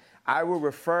conversation, I will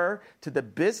refer to the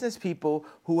business people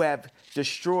who have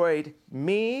destroyed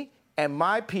me and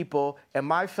my people and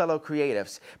my fellow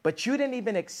creatives. But you didn't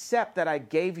even accept that I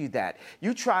gave you that.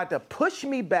 You tried to push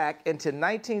me back into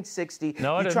 1960.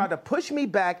 No, I didn't. You tried to push me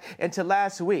back into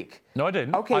last week. No, I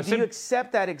didn't. Okay, do you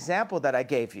accept that example that I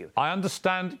gave you? I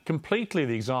understand completely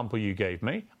the example you gave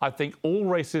me. I think all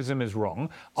racism is wrong.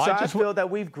 So I feel that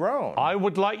we've grown. I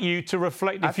would like you to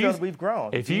reflect. I feel we've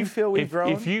grown. Do you feel we've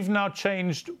grown? If you've now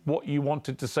changed what you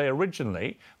wanted to say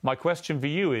originally, my question for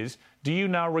you is, do you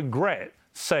now regret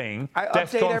saying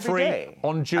DEFCON 3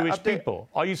 on Jewish people?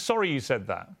 Are you sorry you said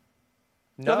that?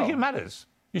 No. I think it matters.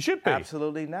 You should be.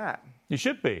 Absolutely not. You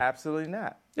should be. Absolutely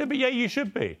not. Yeah, but yeah, you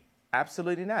should be.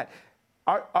 Absolutely not.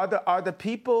 Are the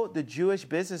people, the Jewish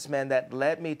businessmen that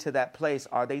led me to that place,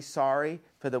 are they sorry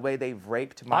for the way they've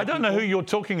raped my people? I don't know who you're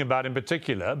talking about in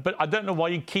particular, but I don't know why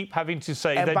you keep having to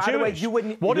say and they're by Jewish. The way, you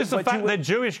wouldn't, what does the fact they're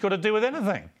Jewish got to do with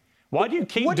anything? Why do you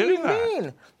keep doing that? What do you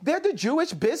mean? They're the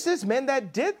Jewish businessmen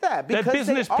that did that. Because they're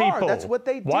business they people. That's what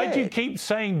they did. Why do you keep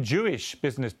saying Jewish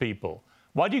business people?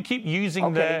 Why do you keep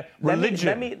using their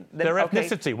religion, their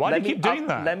ethnicity? Why do you keep doing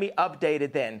that? Let me update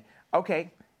it then.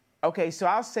 Okay, so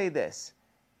I'll say this.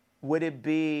 Would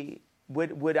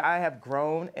I have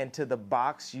grown into the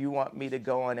box you want me to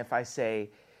go on if I say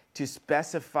to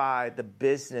specify the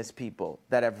business people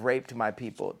that have raped my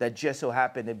people that just so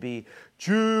happen to be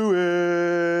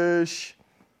Jewish?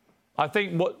 I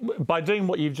think by doing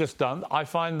what you've just done, I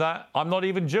find that I'm not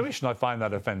even Jewish and I find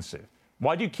that offensive.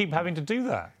 Why do you keep having to do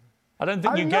that? I don't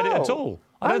think you get it at all.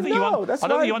 I don't think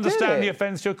you understand the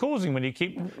offence you're causing when you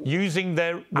keep using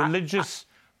their religious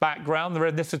background, their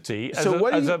ethnicity,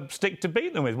 as a stick to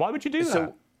beat them with. Why would you do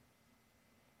that?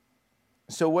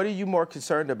 So what are you more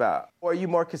concerned about? Or are you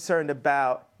more concerned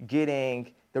about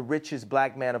getting the richest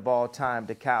black man of all time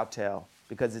to kowtow?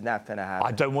 Because it's not going to happen.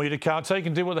 I don't want you to kowtow. You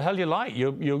can do what the hell you like. You're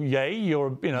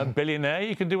a billionaire.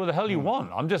 You can do what the hell you want.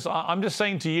 I'm just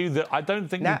saying to you that I don't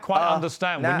think you quite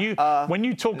understand when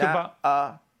you talk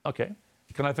about. Okay,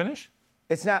 can I finish?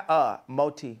 It's not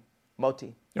Moti.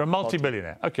 You're a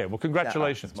multi-billionaire. Okay, well,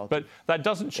 congratulations. But that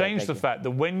doesn't change the fact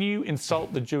that when you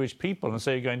insult the Jewish people and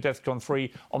say you're going DEFCON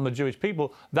 3 on the Jewish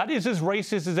people, that is as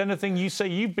racist as anything you say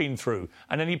you've been through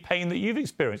and any pain that you've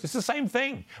experienced. It's the same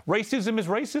thing. Racism is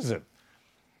racism.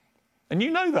 And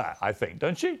you know that, I think,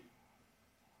 don't you?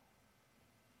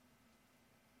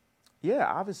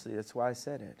 Yeah, obviously. That's why I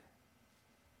said it.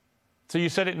 So you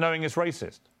said it knowing it's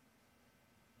racist?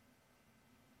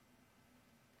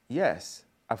 Yes.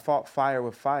 I fought fire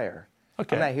with fire.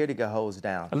 Okay. I'm not here to get hosed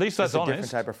down. At least that's honest. It's a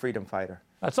different type of freedom fighter.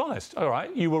 That's honest. All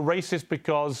right. You were racist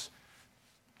because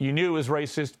you knew it was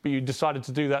racist, but you decided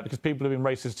to do that because people have been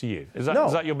racist to you. Is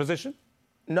that your position?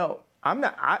 No, I'm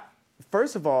not.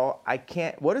 First of all, I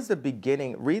can't. What is the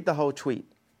beginning? Read the whole tweet.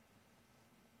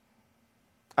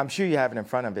 I'm sure you have it in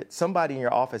front of it. Somebody in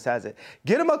your office has it.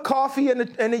 Get him a coffee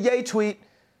and a yay tweet.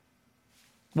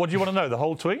 What do you want to know? The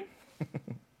whole tweet?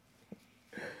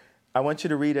 I want you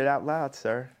to read it out loud,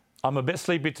 sir. I'm a bit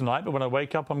sleepy tonight, but when I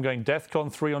wake up, I'm going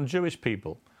DEFCON 3 on Jewish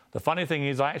people. The funny thing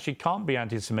is I actually can't be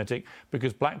anti-Semitic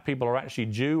because black people are actually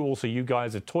Jew. Also, you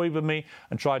guys have toyed with me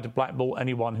and tried to blackball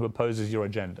anyone who opposes your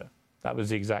agenda. That was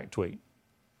the exact tweet.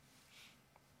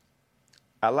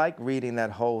 I like reading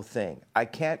that whole thing. I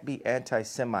can't be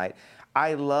anti-Semite.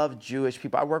 I love Jewish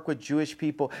people. I work with Jewish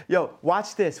people. Yo,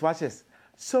 watch this.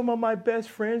 Some of my best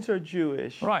friends are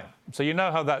Jewish. Right. So you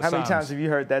know how that sounds. How many times have you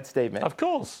heard that statement? Of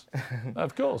course.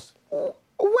 Of course.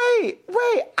 Wait.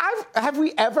 Have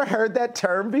we ever heard that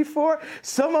term before?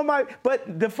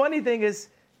 But the funny thing is,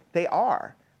 they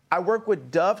are. I work with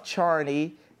Dove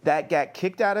Charney that got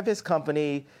kicked out of his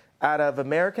company, out of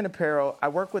American Apparel. I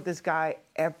work with this guy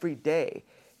every day.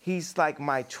 He's like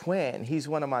my twin. He's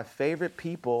one of my favorite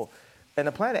people in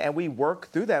the planet. And we work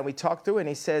through that. And we talk through it. And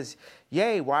he says,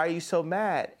 "Yay, why are you so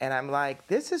mad?" And I'm like,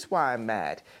 this is why I'm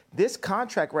mad. This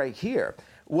contract right here,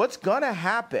 what's going to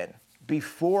happen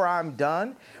before I'm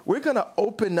done, we're going to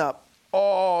open up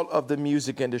all of the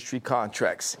music industry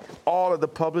contracts, all of the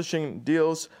publishing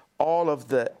deals, all of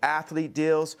the athlete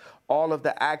deals, all of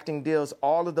the acting deals,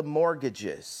 all of the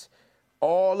mortgages,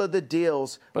 all of the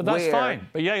deals. But that's fine.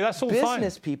 But yeah, that's all fine.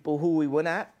 Business people who we went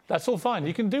at. That's all fine.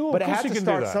 You can do all that. But it has to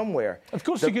start somewhere. Of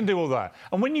course you can do all that.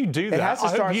 And when you do that, it has to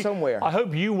start somewhere. I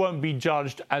hope you won't be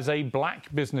judged as a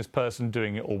black business person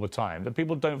doing it all the time. That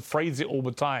people don't phrase it all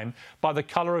the time by the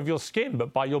colour of your skin,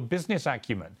 but by your business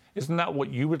acumen. Isn't that what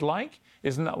you would like?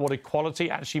 Isn't that what equality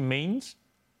actually means?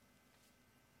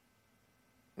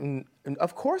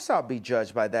 Of course I'll be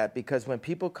judged by that, because when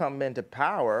people come into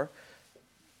power,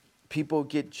 people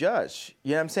get judged.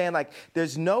 You know what I'm saying? Like,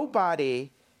 there's nobody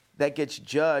that gets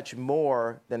judged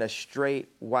more than a straight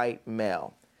white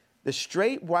male. The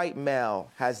straight white male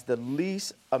has the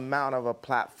least amount of a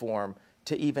platform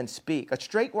to even speak. A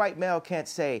straight white male can't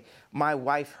say, my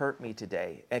wife hurt me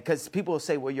today, because people will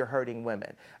say, well, you're hurting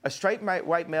women. A straight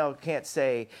white male can't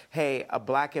say, hey, a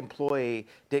black employee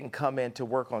didn't come in to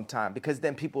work on time, because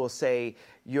then people will say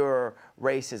you're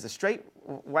racist. A straight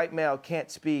white male can't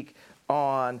speak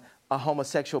on a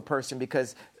homosexual person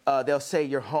because they'll say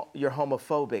you're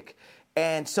homophobic.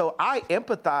 And so I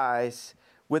empathize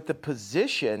with the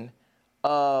position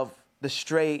of the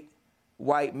straight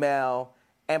white male.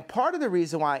 And part of the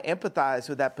reason why I empathize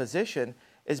with that position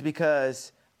is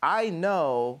because I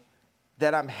know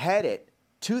that I'm headed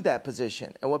to that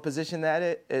position. And what position that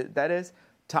is?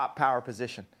 Top power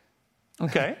position.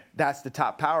 Okay. That's the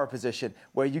top power position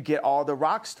where you get all the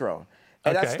rocks thrown.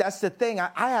 And that's the thing.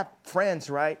 I have friends,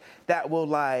 right, that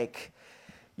will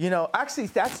actually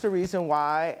that's the reason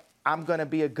why I'm going to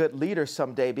be a good leader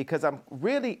someday, because I'm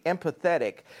really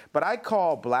empathetic. But I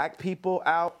call black people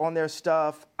out on their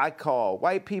stuff. I call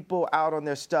white people out on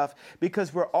their stuff,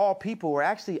 because we're all people. We're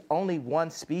actually only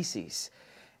one species.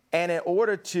 And in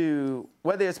order to,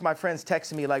 whether it's my friends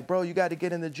texting me like, bro, you got to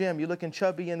get in the gym. You're looking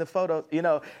chubby in the photo.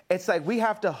 It's like we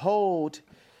have to hold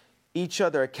each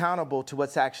other accountable to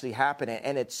what's actually happening.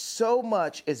 And it's so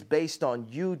much is based on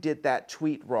you did that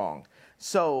tweet wrong.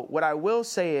 So what I will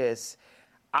say is,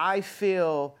 I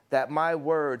feel that my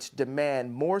words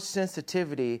demand more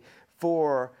sensitivity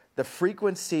for the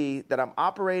frequency that I'm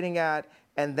operating at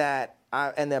and the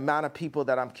amount of people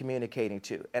that I'm communicating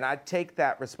to. And I take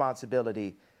that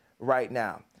responsibility right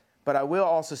now. But I will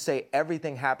also say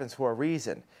everything happens for a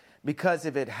reason. Because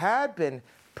if it had been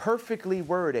perfectly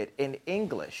worded in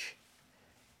English,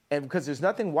 and because there's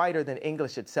nothing whiter than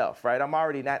English itself, right? I'm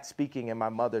already not speaking in my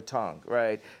mother tongue,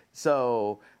 right?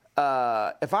 So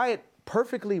if I had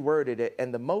perfectly worded it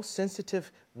in the most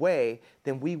sensitive way,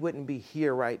 then we wouldn't be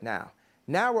here right now.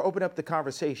 Now we're opening up the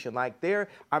conversation.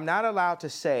 I'm not allowed to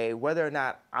say whether or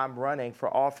not I'm running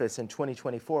for office in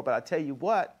 2024, but I'll tell you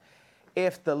what,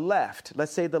 if the left,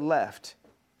 let's say the left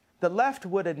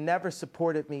would have never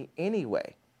supported me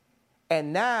anyway.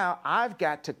 And now I've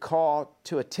got to call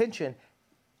to attention,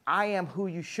 I am who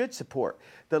you should support.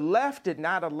 The left did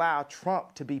not allow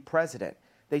Trump to be president.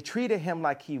 They treated him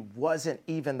like he wasn't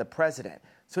even the president.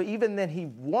 So even then he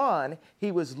won,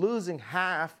 he was losing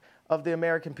half of the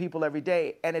American people every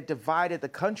day, and it divided the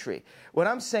country. What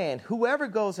I'm saying, whoever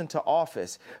goes into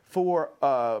office, for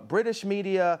British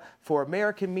media, for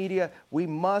American media, we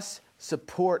must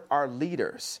support our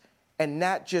leaders and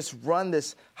not just run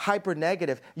this hyper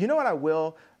negative. You know what I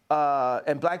will?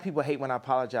 And black people hate when I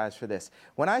apologize for this.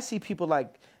 When I see people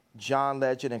like John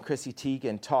Legend and Chrissy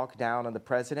Teigen talk down on the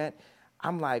president,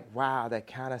 I'm like, wow, that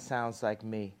kind of sounds like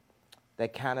me.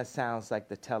 That kind of sounds like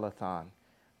the telethon.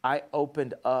 I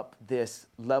opened up this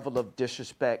level of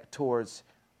disrespect towards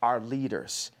our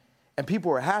leaders. And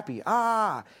people were happy.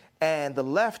 And the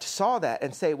left saw that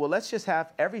and say, well, let's just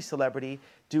have every celebrity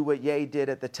do what Ye did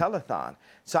at the telethon.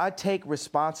 So I take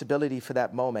responsibility for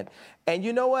that moment. And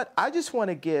you know what? I just want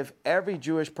to give every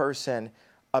Jewish person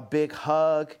a big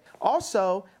hug.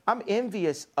 Also, I'm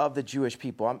envious of the Jewish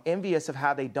people. I'm envious of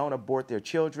how they don't abort their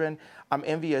children. I'm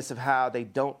envious of how they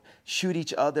don't shoot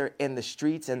each other in the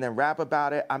streets and then rap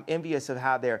about it. I'm envious of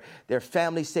how their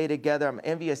families stay together. I'm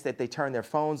envious that they turn their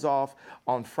phones off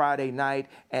on Friday night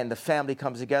and the family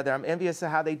comes together. I'm envious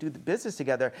of how they do the business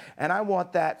together. And I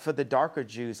want that for the darker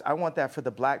Jews. I want that for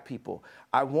the black people.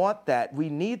 I want that. We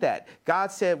need that.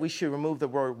 God said we should remove the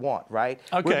word want, right?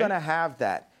 Okay. We're going to have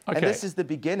that. Okay. And this is the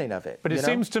beginning of it. But it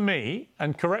seems to me,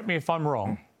 and correct me if I'm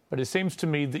wrong, but it seems to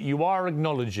me that you are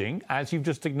acknowledging, as you've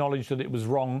just acknowledged that it was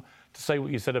wrong to say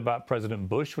what you said about President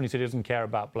Bush when he said he doesn't care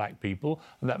about black people,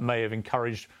 and that may have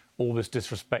encouraged all this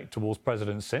disrespect towards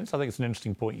presidents since. I think it's an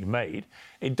interesting point you made.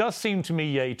 It does seem to me,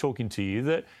 Ye, talking to you,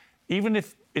 that even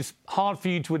if it's hard for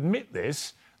you to admit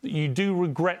this, that you do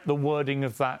regret the wording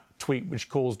of that tweet which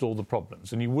caused all the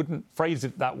problems, and you wouldn't phrase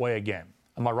it that way again.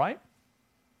 Am I right?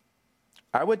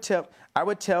 I would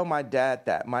tell my dad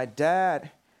that. My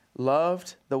dad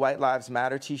loved the White Lives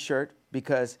Matter T-shirt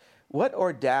because what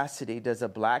audacity does a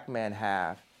black man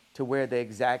have to wear the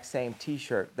exact same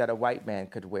T-shirt that a white man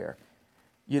could wear?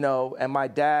 You know, and my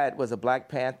dad was a Black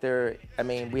Panther. I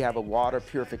mean, we have a water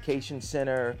purification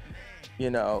center.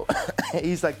 You know,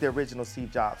 he's like the original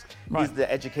Steve Jobs. Right. He's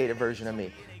the educated version of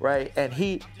me, right? And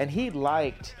he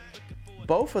liked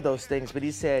both of those things, but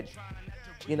he said,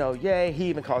 you know, Ye, he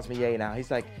even calls me Ye now.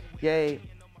 He's like, Ye,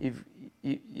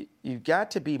 you've got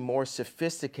to be more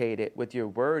sophisticated with your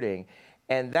wording.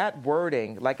 And that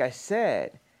wording, like I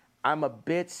said, I'm a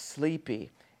bit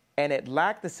sleepy. And it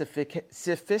lacked the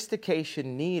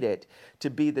sophistication needed to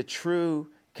be the true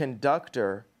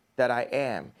conductor that I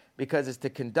am. Because it's the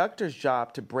conductor's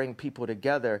job to bring people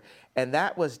together. And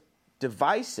that was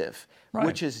divisive,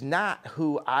 which is not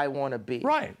who I want to be.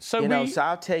 Right. So so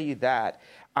I'll tell you that.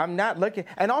 I'm not looking.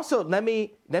 And also, let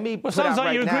me put sounds out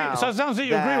like you now agree. So it sounds like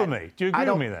you agree with me. Do you agree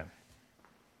with me then?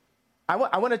 I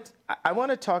want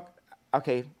to talk.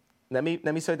 Okay, let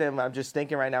me say that I'm just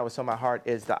thinking right now. What's on my heart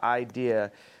is the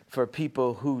idea for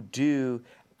people who do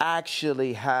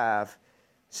actually have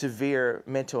severe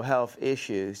mental health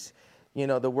issues.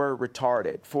 The word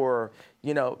retarded. For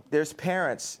there's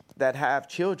parents that have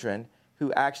children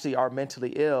who actually are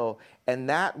mentally ill, and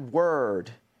that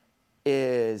word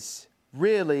is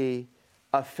really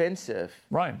offensive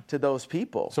to those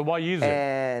people. So why use it?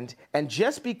 And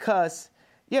just because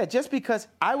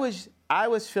I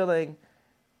was feeling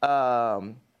it's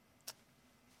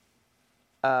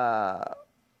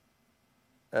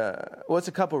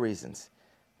a couple reasons.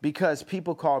 Because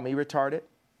people call me retarded.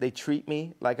 They treat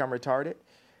me like I'm retarded.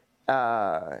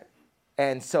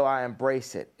 And so I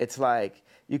embrace it. It's like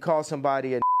you call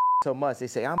somebody a so much, they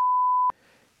say, I'm a.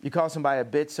 You call somebody a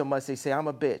bitch so much, they say, I'm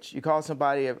a bitch. You call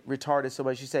somebody a retarded so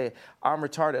much, you say, I'm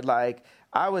retarded. Like,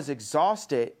 I was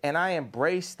exhausted, and I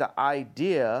embraced the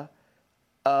idea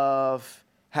of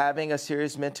having a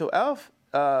serious mental health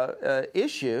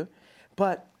issue.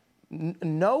 But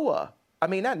Noah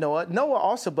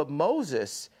also, but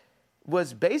Moses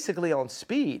was basically on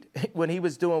speed when he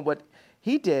was doing what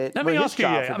he did. Let me ask you,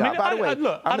 by the way,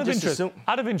 look, out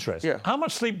of interest, how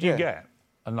much sleep do you get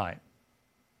a night?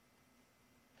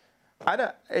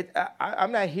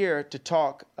 I'm not here to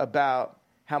talk about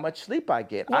how much sleep I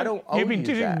get. Well, I don't owe you that.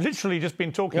 You've literally just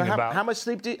been talking about... How much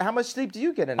sleep do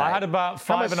you get a night? I had about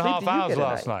 5.5 hours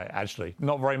last night, actually.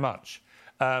 Not very much.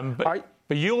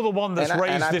 But you're the one that's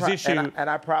raised this issue. And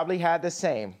I probably had the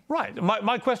same. Right.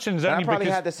 My question is only because... I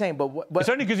probably had the same, but it's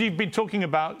only because you've been talking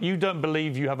about you don't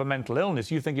believe you have a mental illness.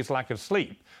 You think it's lack of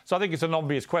sleep. So I think it's an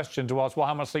obvious question to ask, well,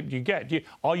 how much sleep do you get?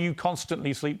 Are you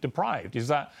constantly sleep deprived? Is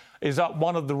that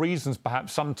one of the reasons,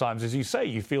 perhaps, sometimes, as you say,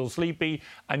 you feel sleepy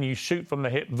and you shoot from the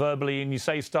hip verbally and you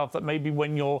say stuff that maybe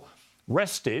when you're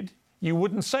rested, you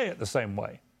wouldn't say it the same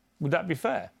way? Would that be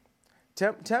fair?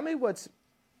 Tell me what's...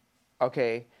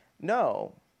 Okay...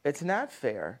 No, it's not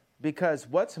fair, because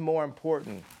what's more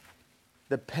important,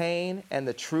 the pain and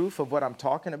the truth of what I'm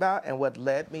talking about and what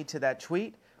led me to that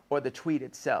tweet, or the tweet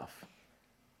itself?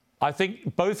 I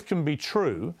think both can be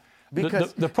true.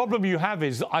 Because the problem you have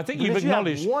is, I think you've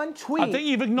acknowledged... You have one tweet. I think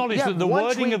you've acknowledged that the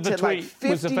wording of the tweet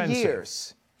was offensive.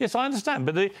 Years. Yes, I understand,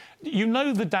 but you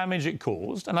know the damage it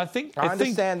caused, and I think... I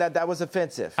understand that was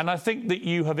offensive. And I think that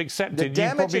you have accepted you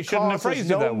probably shouldn't have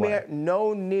phrased it that way.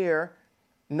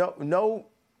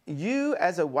 You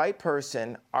as a white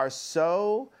person are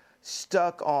so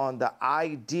stuck on the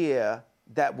idea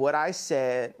that what I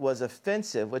said was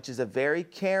offensive, which is a very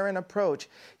caring approach.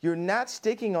 You're not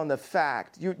sticking on the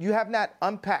fact. You have not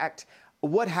unpacked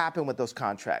what happened with those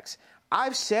contracts.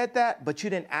 I've said that, but you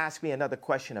didn't ask me another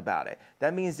question about it.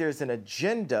 That means there's an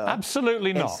agenda.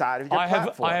 Absolutely not. Inside of your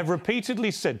platform. I have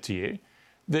repeatedly said to you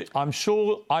that I'm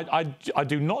sure I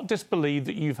do not disbelieve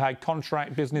that you've had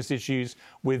contract business issues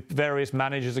with various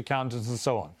managers, accountants, and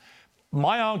so on.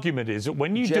 My argument is that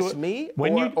when you do it, me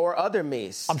or other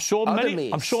me's. I'm sure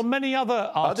many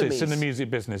other artists in the music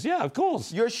business. Yeah, of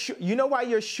course. You know why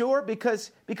you're sure?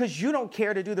 Because you don't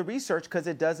care to do the research because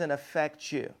it doesn't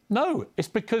affect you. No, it's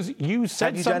because you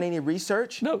said. Have you done any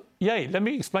research? No. Yeah, let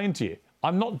me explain to you.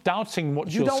 I'm not doubting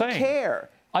what you're saying. You don't care.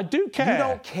 I do care. You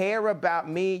don't care about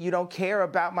me. You don't care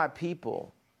about my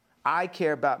people. I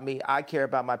care about me. I care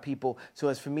about my people. So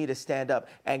it's for me to stand up.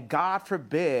 And God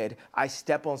forbid I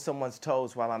step on someone's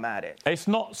toes while I'm at it. It's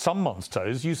not someone's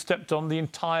toes. You stepped on the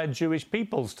entire Jewish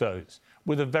people's toes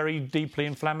with a very deeply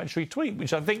inflammatory tweet,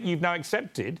 which I think you've now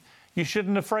accepted. You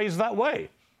shouldn't have phrased that way.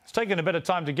 It's taken a bit of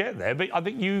time to get there, but I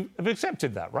think you have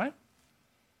accepted that, right?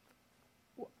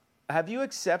 Have you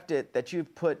accepted that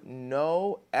you've put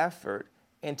no effort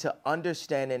into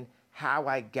understanding how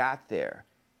I got there?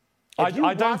 I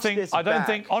don't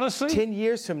think, honestly, 10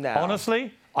 years from now.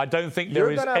 Honestly, I don't think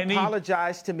there is any... You're going to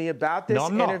apologize to me about this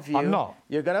interview. I'm not.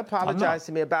 You're going to apologize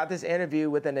to me about this interview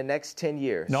within the next 10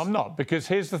 years. No, I'm not, because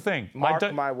here's the thing.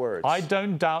 Mark my words. I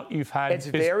don't doubt you've had... It's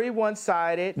very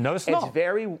one-sided. No, it's not. It's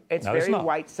very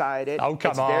white-sided. Oh,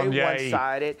 come on, It's very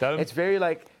one-sided. It's very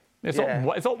like... It's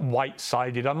not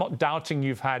white-sided. I'm not doubting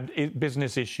you've had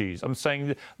business issues. I'm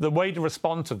saying the way to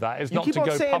respond to that is not to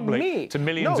go public to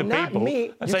millions of people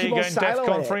and say you're going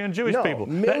DEFCON 3 on Jewish people.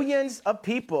 Millions of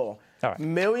people All right.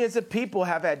 Millions of people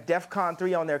have had DEFCON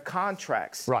 3 on their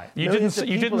contracts. Right. You Millions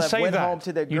didn't of people say have went that. home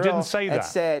to their You girl didn't say and that.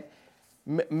 said,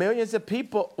 millions of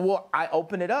people. Well, I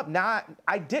opened it up. Now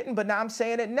I didn't, but now I'm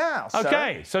saying it now.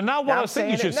 Okay. Sir. So now what Now I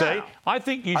think you should say, now. I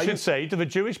think you should say to the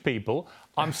Jewish people,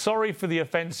 I'm sorry for the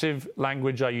offensive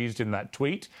language I used in that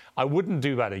tweet. I wouldn't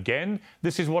do that again.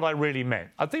 This is what I really meant.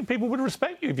 I think people would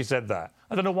respect you if you said that.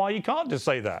 I don't know why you can't just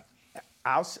say that.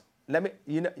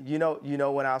 You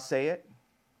know when I'll say it?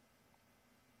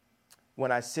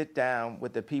 When I sit down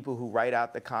with the people who write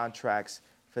out the contracts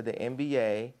for the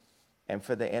NBA and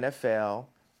for the NFL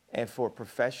and for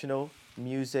professional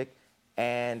music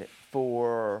and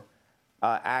for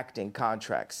acting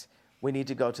contracts. We need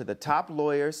to go to the top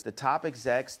lawyers, the top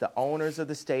execs, the owners of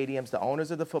the stadiums, the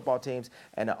owners of the football teams,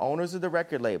 and the owners of the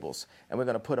record labels. And we're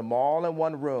going to put them all in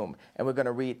one room. And we're going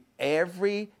to read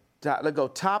let's go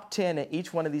top 10 in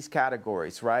each one of these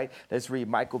categories, right? Let's read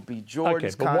Michael B.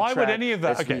 Jordan's contract. Why would any of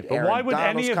that?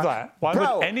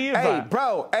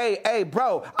 Hey,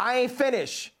 bro, I ain't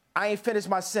finished. I ain't finished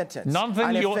my sentence.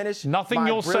 Nothing you're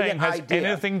saying has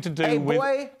anything to do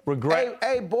with regret.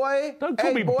 Hey, boy. Don't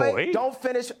call me boy. Don't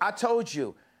finish. I told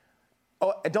you.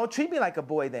 Oh, don't treat me like a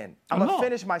boy then. I'm going to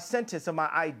finish my sentence of my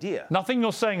idea. Nothing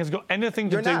you're saying has got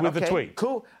anything to do with the tweet.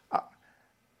 Cool.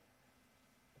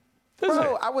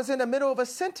 Bro, I was in the middle of a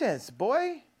sentence,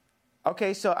 boy.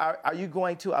 Okay, so are you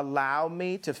going to allow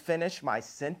me to finish my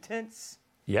sentence?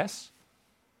 Yes.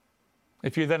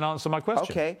 If you then answer my question.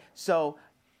 Okay, so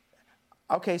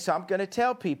I'm going to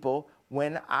tell people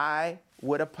when I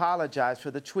would apologize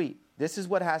for the tweet. This is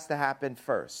what has to happen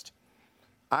first.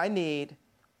 I need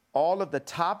all of the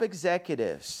top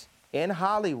executives in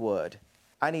Hollywood.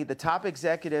 I need the top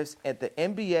executives at the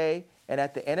NBA and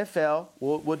at the NFL.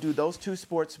 We'll do those two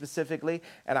sports specifically.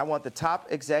 And I want the top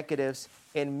executives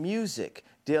in music,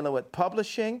 dealing with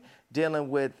publishing, dealing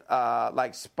with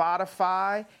like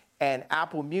Spotify and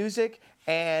Apple Music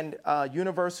and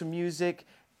Universal Music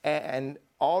and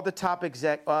all the top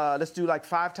let's do like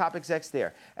 5 top execs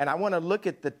there. And I want to look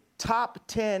at the top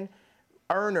 10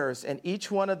 earners in each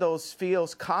one of those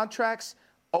fields' contracts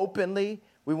openly.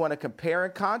 We want to compare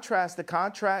and contrast the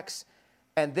contracts.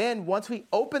 And then once we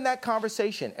open that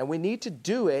conversation, and we need to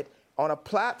do it on a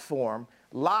platform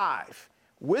live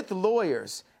with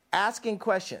lawyers asking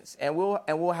questions, and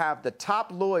we'll have the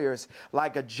top lawyers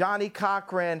like a Johnny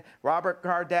Cochran, Robert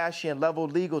Kardashian level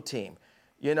legal team,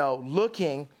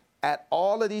 looking at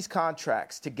all of these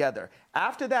contracts together.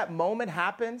 After that moment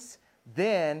happens,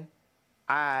 then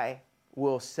I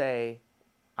will say,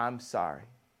 I'm sorry.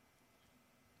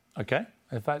 Okay,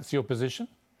 if that's your position.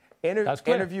 That's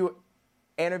clear.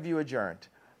 Interview adjourned.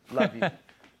 Love you. Well,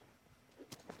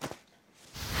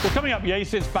 coming up, Ye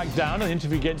sits back down and the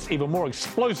interview gets even more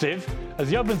explosive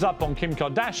as he opens up on Kim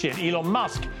Kardashian, Elon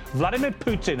Musk, Vladimir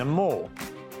Putin, and more.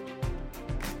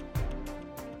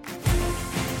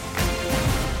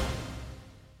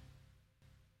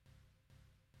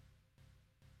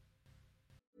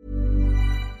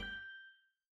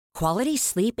 Quality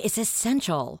sleep is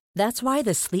essential. That's why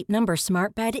the Sleep Number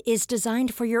Smart Bed is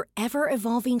designed for your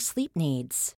ever-evolving sleep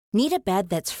needs. Need a bed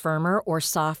that's firmer or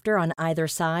softer on either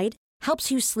side? Helps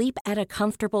you sleep at a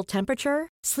comfortable temperature?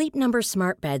 Sleep Number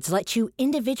Smart Beds let you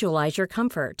individualize your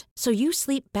comfort so you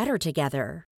sleep better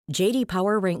together. J.D.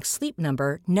 Power ranks Sleep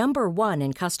Number number 1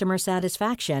 in customer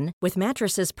satisfaction with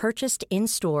mattresses purchased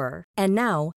in-store. And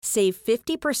now, save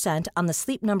 50% on the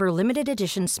Sleep Number Limited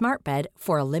Edition Smart Bed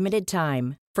for a limited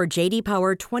time. For J.D.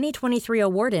 Power 2023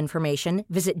 award information,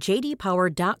 visit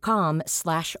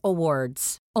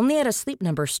jdpower.com/awards. Only at a Sleep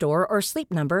Number store or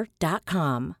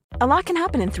sleepnumber.com. A lot can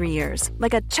happen in 3 years,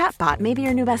 like a chatbot may be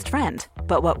your new best friend.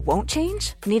 But what won't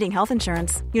change? Needing health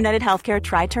insurance. United Healthcare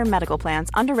Tri-Term Medical Plans,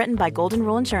 underwritten by Golden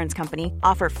Rule Insurance Company,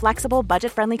 offer flexible,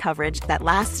 budget-friendly coverage that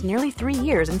lasts nearly 3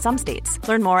 years in some states.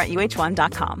 Learn more at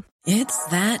uh1.com. It's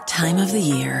that time of the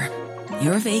year.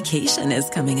 Your vacation is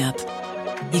coming up.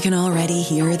 You can already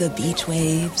hear the beach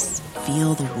waves,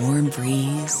 feel the warm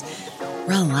breeze,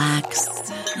 relax,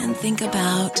 and think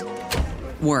about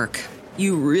work.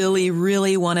 You really,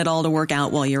 really want it all to work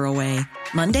out while you're away.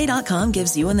 Monday.com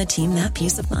gives you and the team that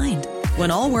peace of mind.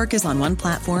 When all work is on one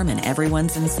platform and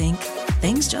everyone's in sync,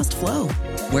 things just flow.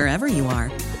 Wherever you are,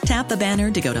 tap the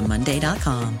banner to go to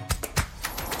Monday.com.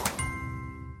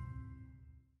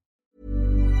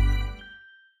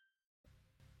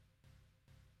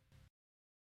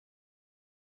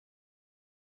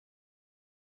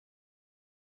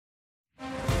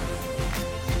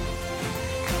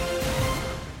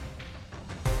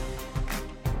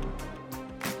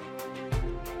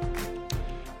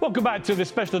 Welcome back to this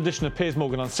special edition of Piers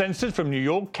Morgan Uncensored from New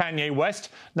York. Kanye West,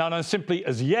 now known simply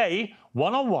as Ye,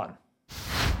 one-on-one.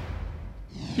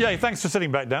 Ye, thanks for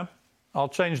sitting back down. I'll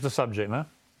change the subject now.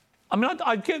 I mean,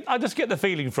 I just get the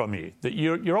feeling from you that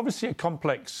you're obviously a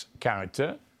complex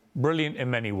character, brilliant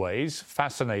in many ways,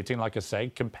 fascinating, like I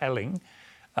say, compelling.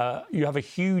 You have a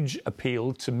huge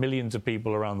appeal to millions of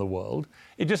people around the world.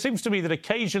 It just seems to me that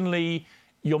occasionally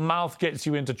your mouth gets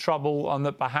you into trouble and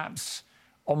that perhaps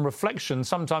on reflection,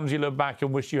 sometimes you look back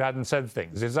and wish you hadn't said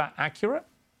things. Is that accurate?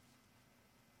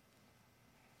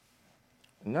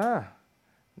 Nah,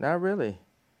 not really.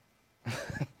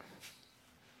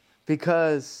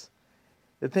 Because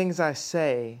the things I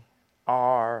say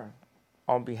are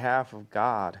on behalf of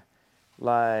God.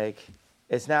 Like,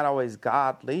 it's not always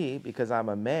godly because I'm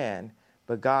a man,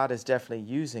 but God is definitely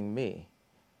using me.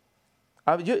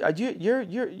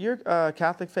 You're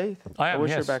Catholic faith? I am,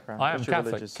 What's yes. your background? I am What's your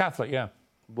Catholic. religious? Catholic, yeah.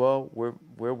 Well,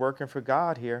 we're working for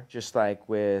God here, just like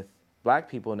with black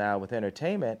people now with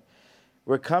entertainment.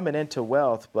 We're coming into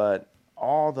wealth, but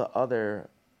all the other,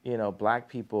 black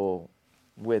people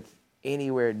with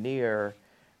anywhere near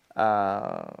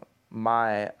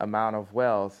my amount of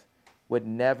wealth would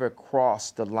never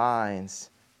cross the lines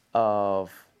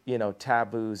of,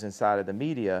 taboos inside of the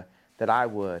media that I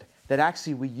would, that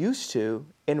actually we used to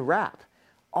in rap.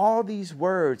 All these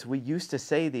words, we used to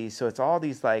say these, so it's all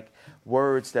these like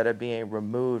words that are being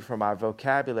removed from our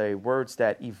vocabulary, words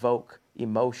that evoke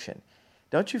emotion.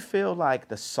 Don't you feel like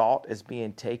the salt is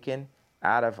being taken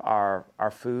out of our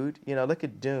food? Look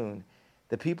at Dune.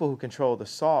 The people who control the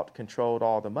salt controlled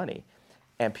all the money.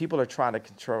 And people are trying to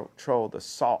control the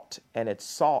salt, and it's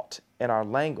salt in our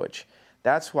language.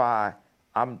 That's why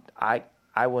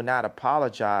I will not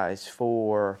apologize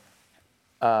for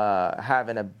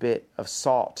having a bit of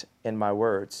salt in my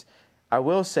words. I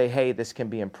will say, hey, this can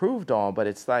be improved on, but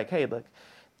it's like, hey, look,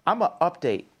 I'm an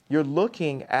update. You're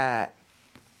looking at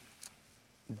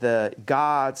the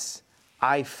God's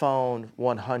iPhone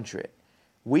 100.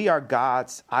 We are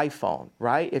God's iPhone,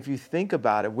 right? If you think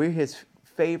about it, we're his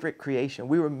favorite creation.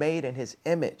 We were made in his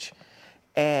image,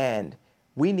 and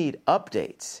we need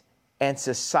updates. And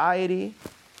society,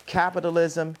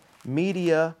 capitalism,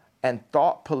 media, and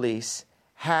thought police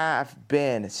have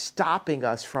been stopping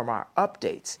us from our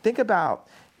updates. Think about,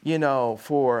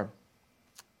 for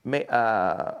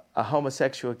a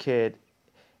homosexual kid,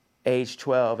 age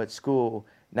 12 at school,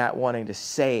 not wanting to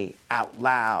say out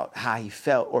loud how he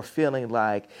felt, or feeling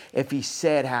like if he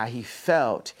said how he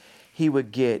felt, he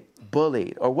would get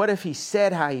bullied. Or what if he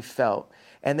said how he felt,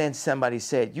 and then somebody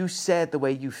said, you said the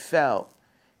way you felt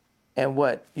and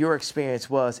what your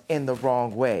experience was in the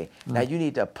wrong way. Now you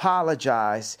need to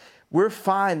apologize. We're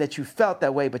fine that you felt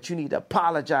that way, but you need to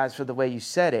apologize for the way you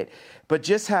said it. But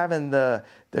just having the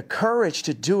courage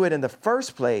to do it in the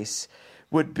first place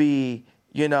would be,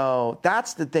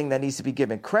 that's the thing that needs to be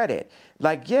given credit.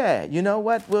 Like, yeah, you know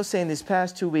what? We'll say in these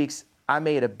past 2 weeks, I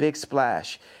made a big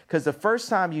splash. Because the first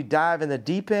time you dive in the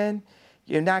deep end,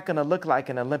 you're not going to look like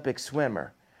an Olympic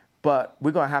swimmer. But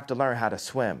we're going to have to learn how to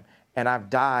swim. And I've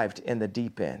dived in the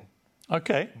deep end.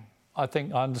 Okay. I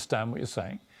think I understand what you're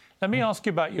saying. Let me ask you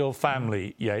about your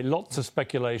family. Yeah, lots of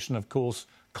speculation, of course,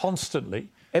 constantly.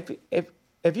 If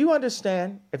you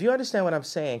understand what I'm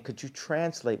saying, could you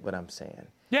translate what I'm saying?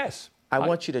 Yes. I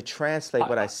want you to translate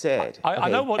what I said. I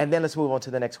know what... And then let's move on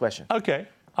to the next question. Okay.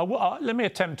 Let me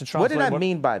attempt to translate. What did I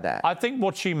mean by that? I think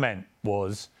what she meant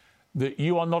was that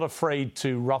you are not afraid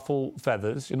to ruffle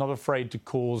feathers. You're not afraid to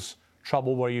cause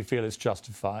trouble where you feel it's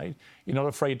justified. You're not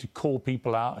afraid to call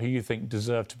people out who you think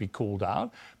deserve to be called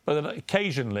out. But then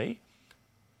occasionally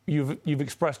you've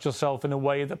expressed yourself in a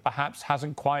way that perhaps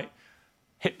hasn't quite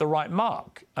hit the right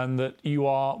mark, and that you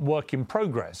are work in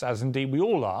progress, as indeed we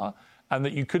all are, and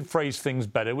that you could phrase things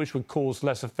better, which would cause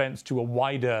less offence to a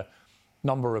wider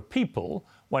number of people,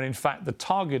 when in fact the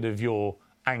target of your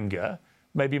anger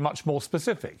may be much more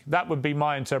specific. That would be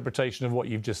my interpretation of what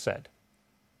you've just said.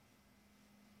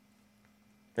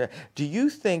 Do you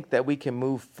think that we can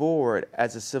move forward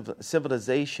as a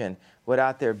civilization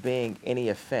without there being any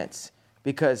offense?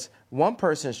 Because one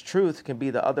person's truth can be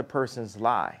the other person's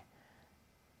lie.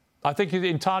 I think it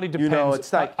entirely depends.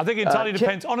 It's like, I think it entirely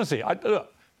depends. Honestly,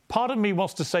 look, part of me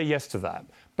wants to say yes to that,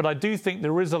 but I do think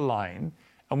there is a line,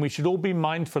 and we should all be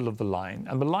mindful of the line.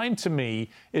 And the line to me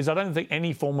is, I don't think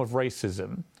any form of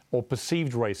racism or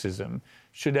perceived racism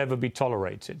should ever be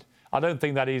tolerated. I don't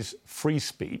think that is free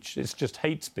speech. It's just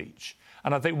hate speech.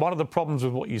 And I think one of the problems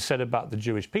with what you said about the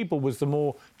Jewish people was the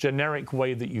more generic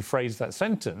way that you phrased that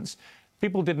sentence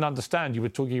people didn't understand you were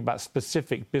talking about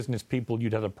specific business people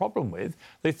you'd had a problem with.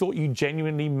 They thought you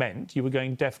genuinely meant you were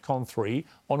going DEFCON 3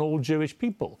 on all Jewish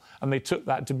people. And they took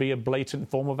that to be a blatant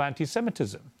form of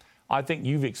anti-Semitism. I think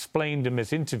you've explained in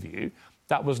this interview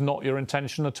that was not your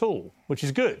intention at all, which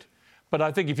is good. But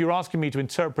I think if you're asking me to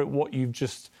interpret what you've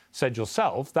just said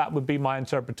yourself, that would be my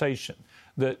interpretation.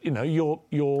 That,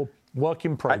 you're work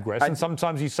in progress, and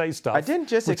sometimes you say stuff I didn't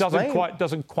just which explain.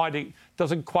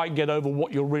 doesn't quite get over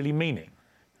what you're really meaning.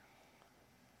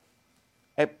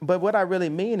 But what I really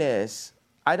mean is,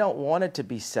 I don't want it to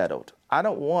be settled. I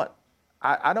don't want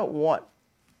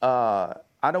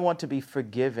to be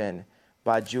forgiven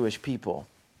by Jewish people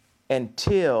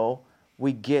until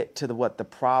we get to what the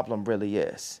problem really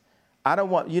is. I don't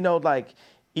want, like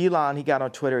Elon, he got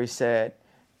on Twitter, he said,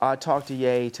 I talked to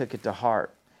Ye, he took it to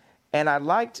heart. And I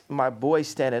liked my boy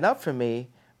standing up for me,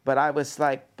 but I was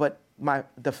like,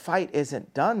 the fight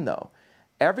isn't done though.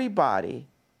 Everybody,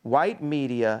 white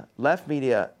media, left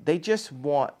media, they just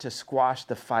want to squash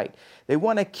the fight. They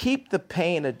want to keep the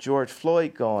pain of George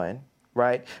Floyd going,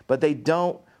 right? But they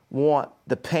don't want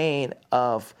the pain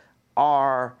of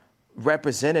our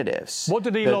representatives. What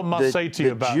did Elon Musk say to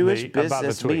you about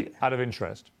the tweet, out of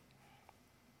interest?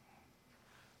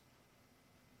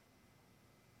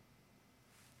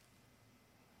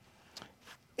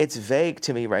 It's vague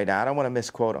to me right now. I don't want to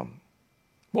misquote him.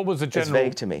 What was the general? It's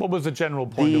vague to me. What was the general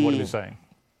point of what he was saying?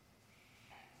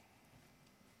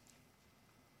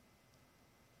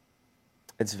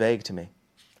 It's vague to me.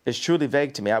 It's truly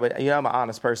vague to me. I'm an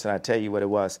honest person. I tell you what it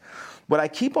was. What I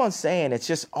keep on saying, it's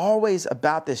just always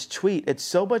about this tweet. It's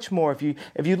so much more.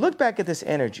 If you look back at this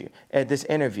interview,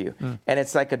 and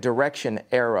it's like a direction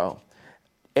arrow,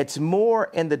 it's more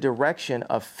in the direction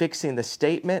of fixing the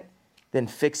statement than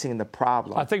fixing the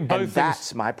problem. I think both things,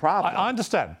 that's my problem. I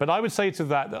understand, but I would say to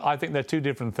that I think they're two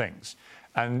different things,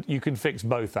 and you can fix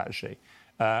both actually.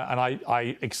 And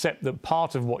I accept that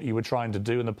part of what you were trying to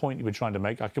do and the point you were trying to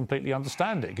make, I completely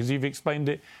understand it because you've explained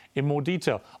it in more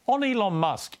detail. On Elon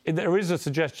Musk, there is a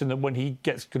suggestion that when he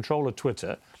gets control of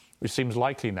Twitter, which seems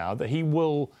likely now, that he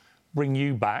will bring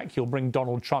you back, he'll bring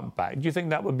Donald Trump back. Do you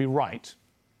think that would be right?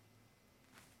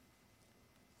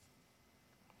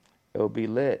 It'll be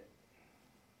lit.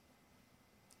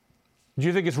 Do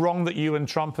you think it's wrong that you and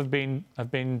Trump have been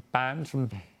banned from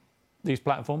these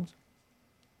platforms?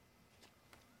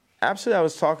 Absolutely. I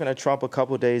was talking to Trump a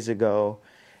couple of days ago,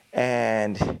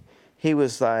 and he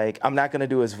was like, I'm not going to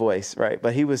do his voice, right?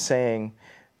 But he was saying,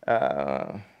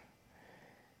 I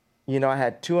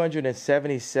had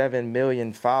 277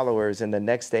 million followers, and the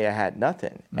next day I had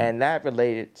nothing. Mm. And that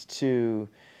related to,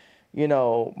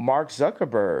 Mark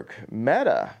Zuckerberg,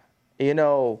 Meta.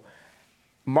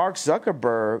 Mark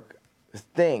Zuckerberg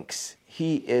thinks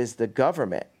he is the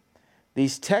government.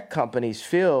 These tech companies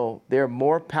feel they're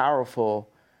more powerful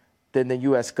than the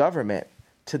U.S. government,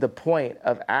 to the point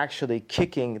of actually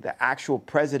kicking the actual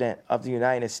president of the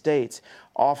United States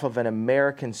off of an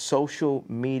American social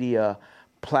media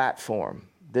platform.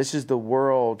 This is the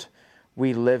world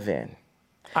we live in.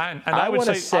 And I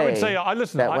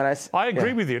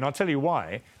agree with you, and I'll tell you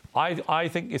why. I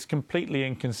think it's completely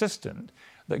inconsistent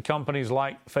that companies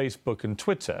like Facebook and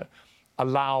Twitter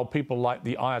allow people like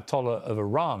the Ayatollah of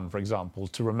Iran, for example,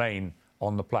 to remain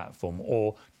on the platform,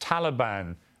 or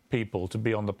Taliban people to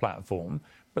be on the platform,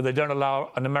 but they don't allow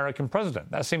an American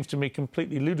president. That seems to me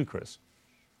completely ludicrous.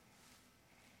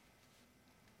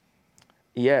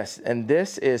 Yes, and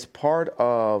this is part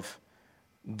of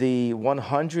the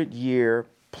 100-year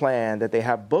plan that they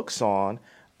have books on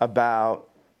about,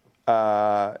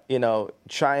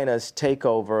 China's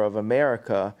takeover of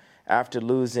America after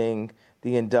losing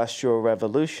the Industrial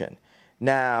Revolution.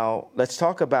 Now, let's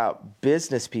talk about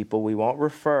business people. We won't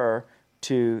refer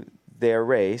to their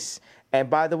race. And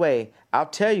by the way, I'll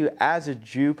tell you, as a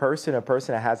Jew person, a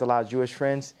person that has a lot of Jewish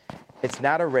friends, it's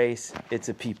not a race, it's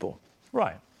a people.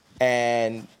 Right.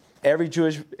 And every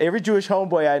Jewish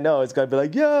homeboy I know is going to be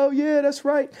like, yo, yeah, that's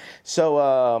right.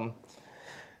 So,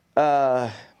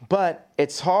 but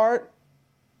it's hard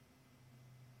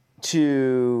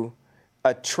to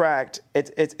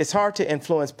it's hard to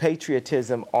influence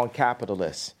patriotism on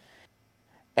capitalists.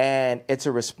 And it's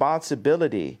a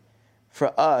responsibility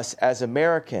for us as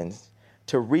Americans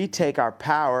to retake our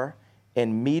power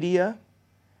in media,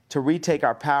 to retake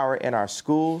our power in our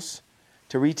schools,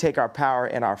 to retake our power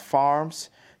in our farms,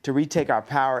 to retake our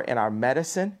power in our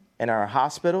medicine, in our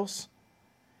hospitals,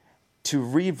 to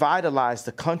revitalize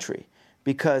the country,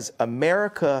 because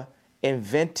America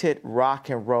invented rock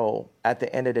and roll at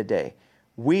the end of the day.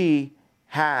 We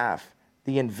have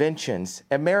the inventions.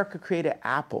 America created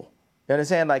Apple. You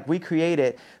understand? Like, we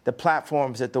created the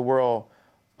platforms that the world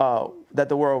that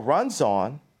the world runs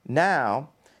on now,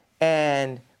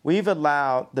 and we've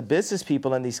allowed the business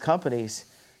people in these companies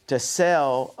to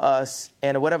sell us,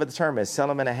 and whatever the term is, sell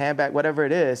them in a handbag, whatever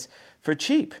it is, for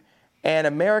cheap. And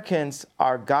Americans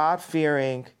are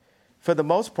God-fearing, for the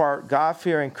most part,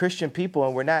 God-fearing Christian people,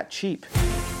 and we're not cheap.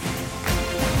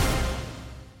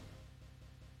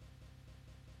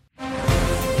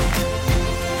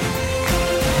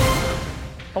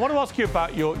 I want to ask you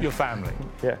about your family,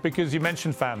 because you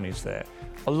mentioned families there.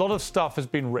 A lot of stuff has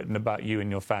been written about you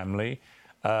and your family,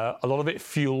 a lot of it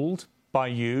fueled by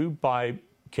you, by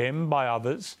Kim, by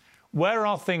others. Where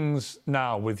are things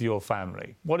now with your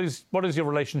family? What is your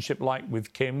relationship like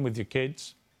with Kim, with your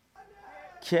kids?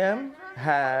 Kim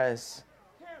has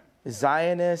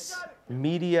Zionist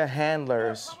media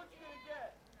handlers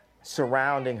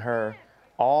surrounding her,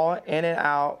 all in and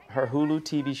out her Hulu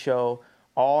TV show,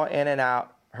 all in and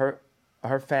out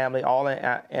her family, all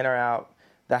in or out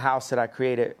the house that I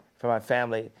created for my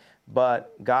family.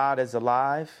 But God is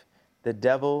alive. The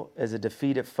devil is a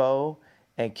defeated foe.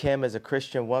 And Kim is a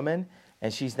Christian woman.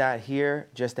 And she's not here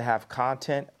just to have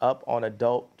content up on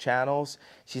adult channels.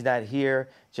 She's not here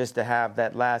just to have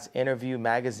that last Interview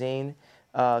magazine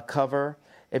cover.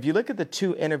 If you look at the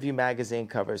two Interview magazine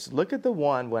covers, look at the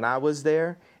one when I was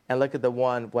there and look at the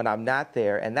one when I'm not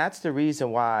there. And that's the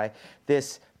reason why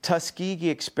this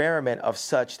Tuskegee experiment of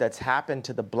such that's happened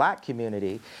to the black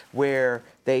community, where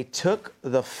they took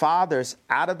the fathers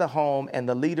out of the home and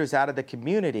the leaders out of the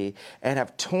community and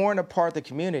have torn apart the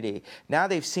community. Now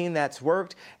they've seen that's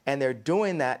worked, and they're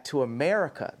doing that to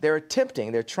America. They're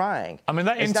attempting, they're trying. I mean,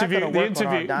 that it's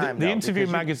Interview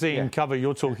magazine cover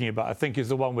you're talking about, I think, is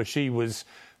the one where she was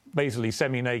basically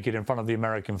semi-naked in front of the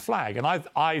American flag. And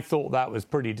I thought that was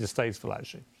pretty distasteful,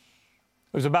 actually.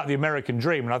 It was about the American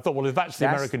dream, and I thought, well, if that's the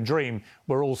American dream,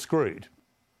 we're all screwed.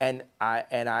 And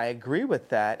I agree with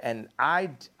that. And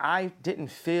I didn't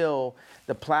feel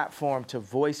the platform to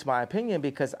voice my opinion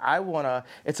because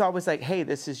it's always like, hey,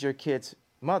 this is your kid's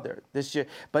mother.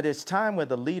 But it's time with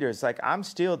the leaders. Like, I'm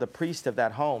still the priest of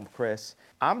that home, Chris.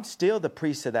 I'm still the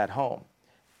priest of that home.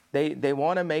 They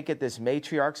want to make it this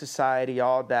matriarch society,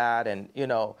 all that, and,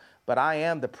 but I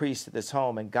am the priest of this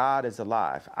home, and God is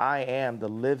alive. I am the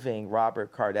living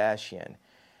Robert Kardashian,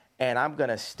 and I'm going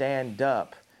to stand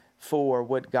up for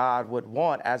what God would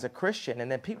want as a Christian.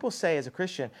 And then people say as a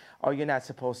Christian, oh, you're not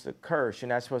supposed to curse. You're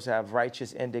not supposed to have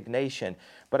righteous indignation.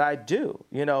 But I do.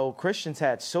 Christians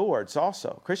had swords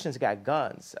also. Christians got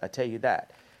guns, I tell you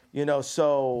that.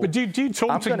 So. But do you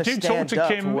talk to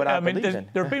Kim? I mean,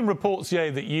 there have been reports,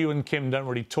 that you and Kim don't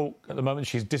really talk at the moment.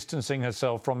 She's distancing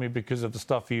herself from you because of the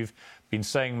stuff you've been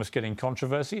saying must get in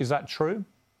controversy. Is that true?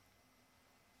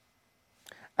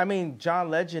 I mean, John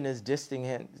Legend is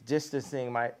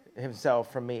distancing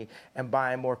himself from me and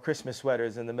buying more Christmas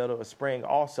sweaters in the middle of spring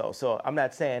also. So I'm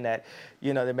not saying that,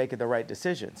 they're making the right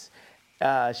decisions.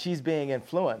 She's being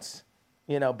influenced.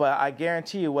 But I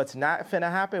guarantee you what's not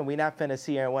finna happen, we not finna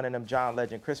see her in one of them John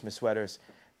Legend Christmas sweaters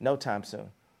no time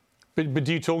soon. But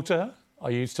do you talk to her?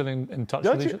 Are you still in touch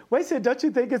with each other? Wait a second, don't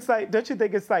you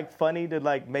think it's like funny to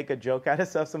like make a joke out of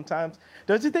stuff sometimes?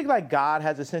 Don't you think like God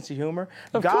has a sense of humor?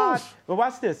 Of course. But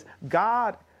watch this.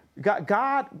 God,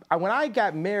 when I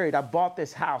got married, I bought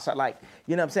this house. I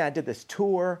I did this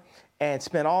tour and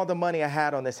spent all the money I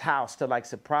had on this house to like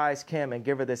surprise Kim and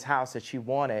give her this house that she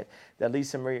wanted, that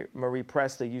Lisa Marie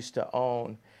Presley used to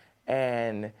own.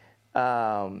 And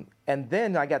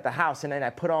then I got the house, and then I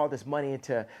put all this money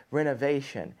into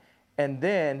renovation. And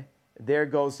then there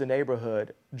goes the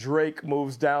neighborhood. Drake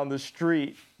moves down the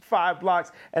street 5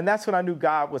 blocks. And that's when I knew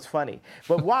God was funny.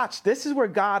 But watch, this is where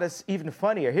God is even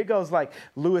funnier. Here goes like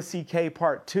Louis C.K.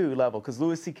 Part 2 level, because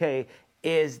Louis C.K.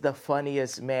 is the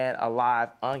funniest man alive.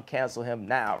 Uncancel him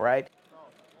now, right?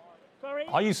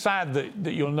 Are you sad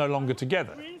that you're no longer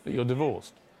together, that you're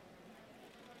divorced?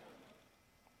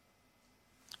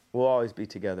 We'll always be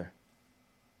together.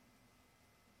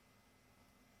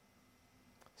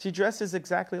 She dresses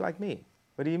exactly like me.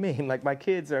 What do you mean? Like my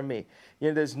kids are me.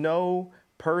 There's no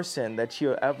person that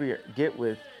she'll ever get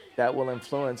with that will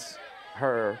influence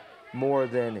her more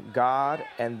than God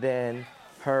and then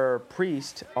her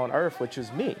priest on earth, which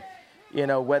is me.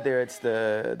 Whether it's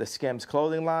the Skims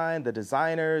clothing line, the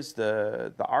designers,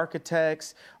 the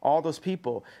architects, all those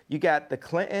people. You got the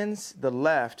Clintons, the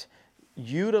left,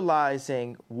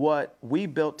 utilizing what we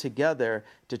built together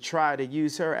to try to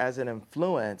use her as an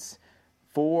influence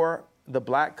for the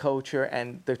black culture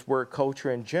and the word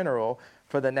culture in general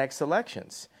for the next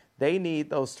elections. They need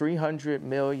those 300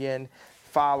 million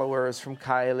followers from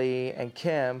Kylie and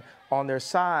Kim on their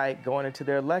side going into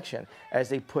their election, as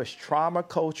they push trauma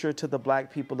culture to the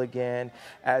black people again,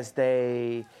 as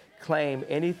they claim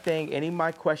any of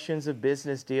my questions of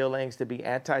business dealings to be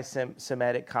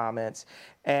anti-Semitic comments,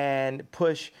 and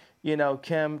push,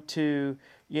 Kim to,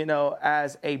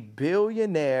 as a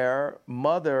billionaire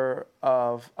mother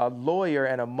of a lawyer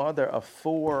and a mother of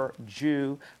 4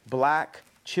 Jew black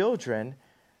children,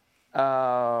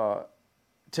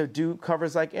 to do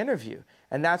covers like Interview.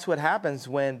 And that's what happens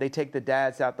when they take the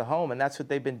dads out the home. And that's what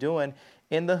they've been doing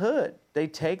in the hood. They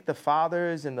take the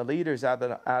fathers and the leaders out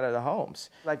of the homes.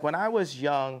 Like when I was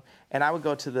young and I would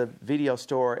go to the video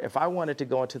store, if I wanted to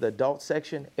go into the adult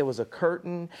section, it was a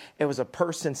curtain. It was a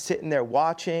person sitting there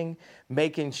watching,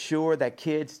 making sure that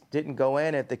kids didn't go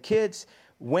in. If the kids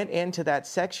went into that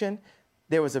section,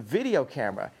 there was a video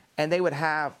camera. And they would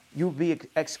have you be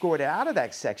escorted out of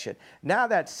that section. Now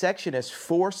that section is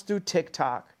forced through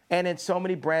TikTok and in so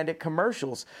many branded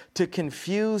commercials to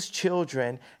confuse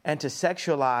children and to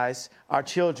sexualize our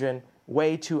children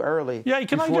way too early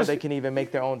before they can even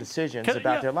make their own decisions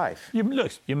about their life. You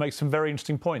make some very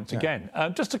interesting points again.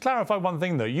 Just to clarify one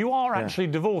thing, though, you are actually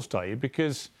divorced, are you?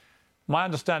 Because my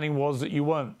understanding was that you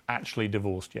weren't actually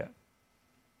divorced yet.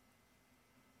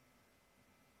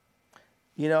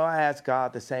 I ask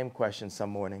God the same question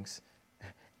some mornings.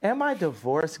 Am I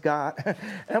divorced, God?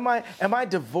 Am I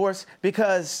divorced?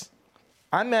 Because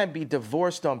I might be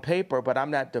divorced on paper, but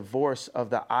I'm not divorced of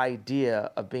the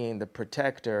idea of being the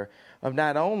protector of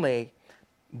not only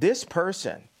this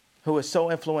person who is so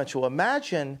influential.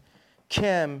 Imagine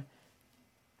Kim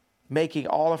making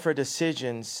all of her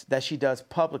decisions that she does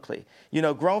publicly.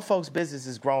 Grown folks' business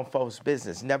is grown folks'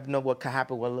 business. Never know what could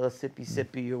happen with a little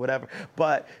sippy or whatever.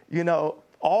 But,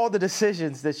 all the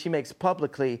decisions that she makes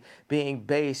publicly being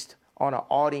based on an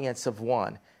audience of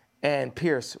one. And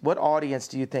Piers, what audience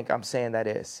do you think I'm saying that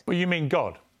is? Well, you mean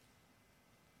God.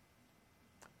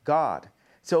 God.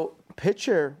 So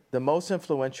picture the most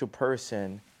influential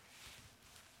person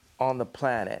on the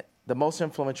planet, the most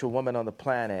influential woman on the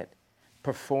planet,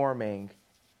 performing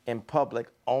in public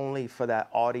only for that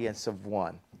audience of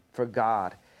one, for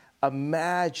God.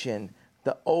 Imagine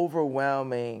the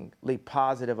overwhelmingly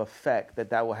positive effect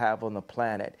that will have on the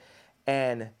planet.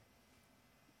 And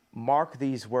mark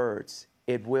these words,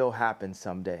 it will happen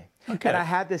someday. Okay. And I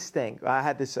had this thing.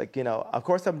 Of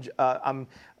course I'm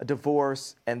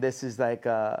divorced, and this is like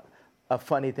a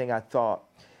funny thing I thought.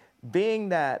 Being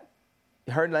that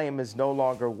her name is no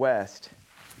longer West,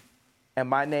 and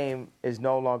my name is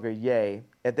no longer Ye,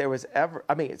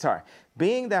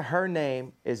 being that her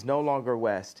name is no longer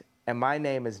West, and my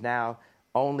name is now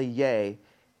only Ye,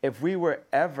 if we were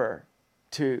ever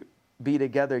to be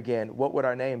together again, what would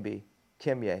our name be?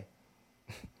 Kim Ye.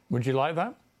 Would you like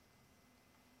that?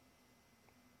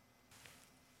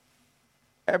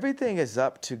 Everything is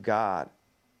up to God.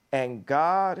 And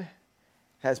God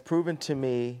has proven to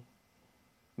me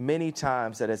many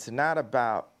times that it's not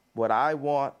about what I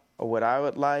want or what I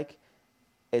would like.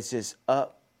 It's just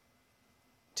up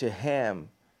to Him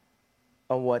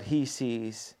on what He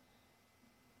sees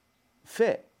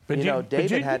fit. But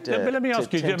David had to. But let me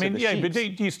ask you. But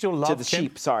do you still love Kim? To the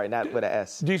sheep. Sorry, not with an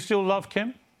S. Do you still love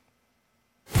Kim?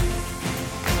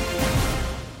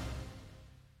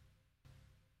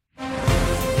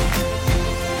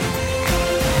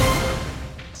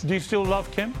 Do you still love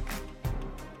Kim?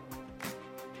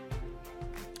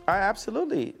 I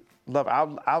absolutely love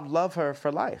her. I'll love her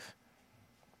for life.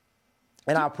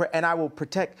 And I will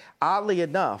protect. Oddly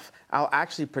enough, I'll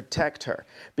actually protect her,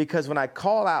 because when I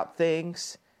call out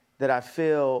things that I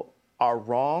feel are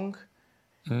wrong,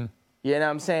 you know what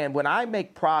I'm saying? When I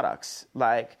make products,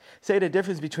 like say the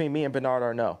difference between me and Bernard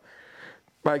Arnault,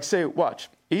 like say, watch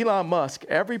Elon Musk.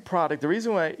 Every product. The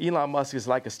reason why Elon Musk is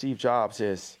like a Steve Jobs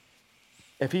is,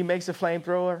 if he makes a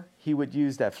flamethrower, he would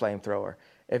use that flamethrower.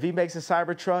 If he makes a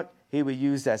Cybertruck, he would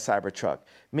use that Cybertruck.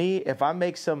 Me, if I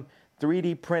make some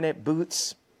 3D printed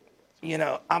boots,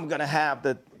 I'm going to have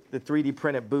the 3D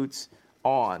printed boots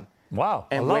on. Wow.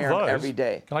 And I love wear them those. every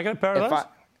day. Can I get a pair of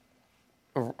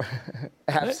those?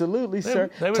 Absolutely, sir.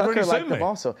 They would Tucker really liked suit them me.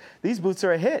 Also. These boots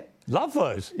are a hit. Love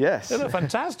those. Yes. They're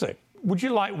fantastic. Would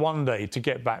you like one day to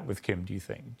get back with Kim, do you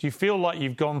think? Do you feel like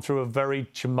you've gone through a very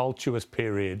tumultuous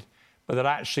period, but that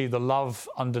actually the love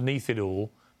underneath it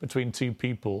all between two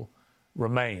people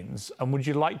remains? And would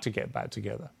you like to get back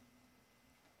together?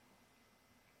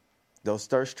 Those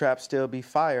thirst traps still be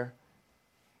fire.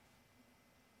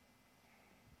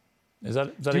 Is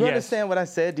that Do you understand what I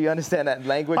said? Do you understand that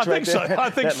language right there? I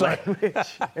think so.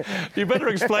 You better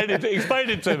explain it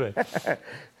to me.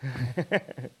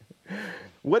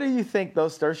 What do you think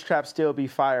those thirst traps still be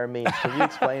fire means? Can you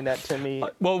explain that to me?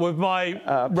 Well, with my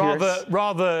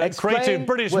rather Explain creative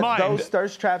British what mind, those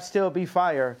thirst traps still be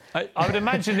fire. I would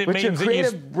imagine it with means your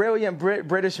creative, brilliant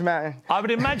British man. I would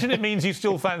imagine it means you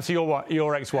still fancy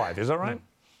your ex-wife. Is that right?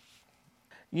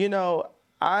 You know,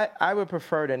 I would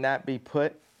prefer to not be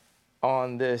put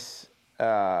on this.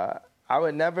 I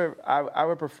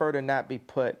would prefer to not be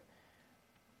put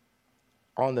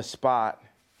on the spot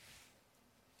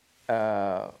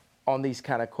on these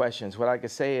kind of questions. What I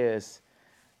could say is,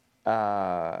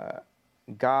 God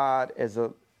is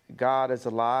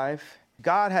alive.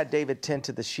 God had David tend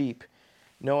to the sheep,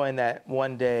 knowing that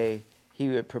one day he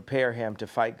would prepare him to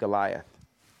fight Goliath.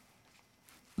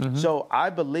 Mm-hmm. So I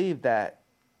believe that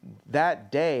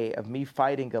day of me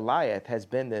fighting Goliath has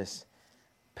been this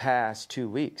past 2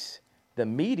 weeks. The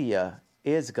media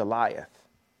is Goliath.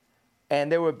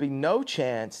 And there would be no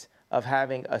chance of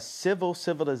having a civil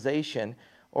civilization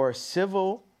or a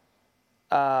civil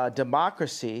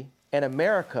democracy in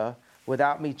America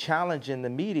without me challenging the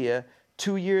media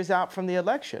 2 years out from the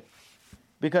election.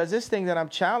 Because this thing that I'm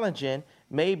challenging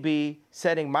may be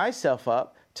setting myself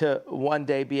up to one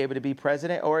day be able to be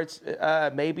president, or it's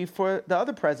maybe for the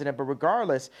other president. But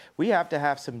regardless, we have to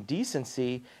have some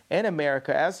decency in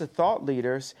America as the thought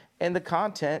leaders in the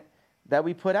content that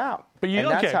we put out. But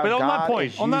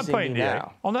on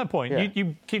that point,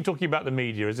 you keep talking about the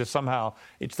media as if somehow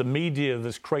it's the media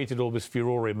that's created all this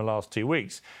furore in the last 2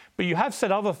 weeks. But you have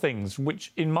said other things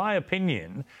which, in my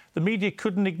opinion, the media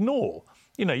couldn't ignore.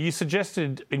 You know, you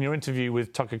suggested in your interview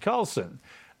with Tucker Carlson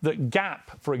that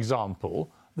Gap, for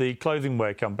example, the clothing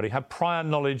wear company, had prior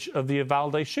knowledge of the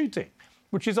Uvalde shooting,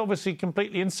 which is obviously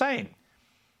completely insane.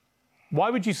 Why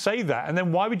would you say that? And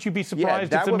then why would you be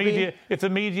surprised if the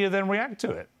media then react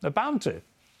to it? They're bound to.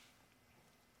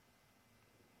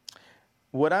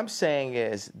 What I'm saying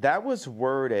is that was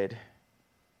worded,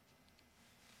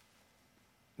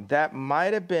 that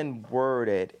might have been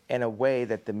worded in a way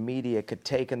that the media could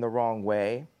take in the wrong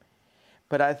way.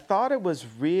 But I thought it was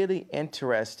really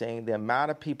interesting the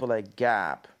amount of people at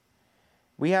Gap.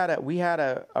 We had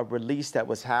a release that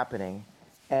was happening,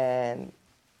 and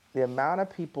the amount of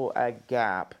people at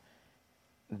Gap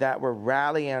that were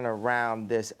rallying around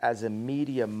this as a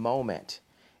media moment,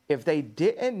 if they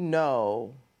didn't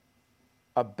know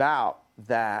about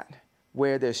that,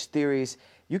 where there's theories,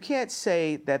 you can't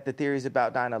say that the theories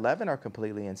about 9/11 are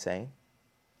completely insane.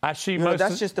 Actually,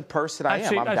 that's just the person I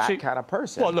am. I'm that kind of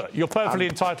person. Well, look, you're perfectly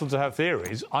entitled to have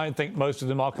theories. I think most of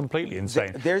them are completely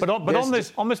insane. But on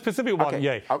this specific one,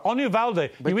 on Uvalde,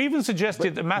 you even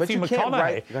suggested that Matthew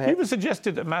McConaughey. You even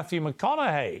suggested that Matthew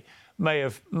McConaughey may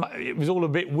have. It was all a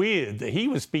bit weird that he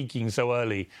was speaking so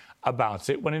early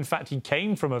about it, when in fact he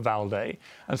came from Uvalde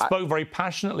and spoke very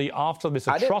passionately after this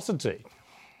atrocity.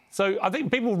 So I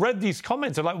think people read these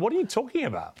comments and are like, "What are you talking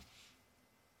about?"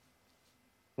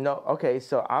 No, okay,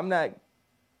 so I'm not.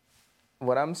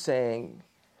 What I'm saying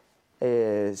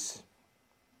is,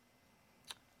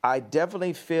 I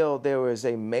definitely feel there was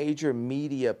a major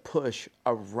media push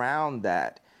around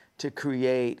that to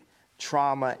create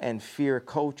trauma and fear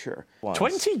culture.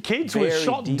 20 kids were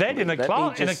shot dead in a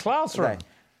classroom. Right.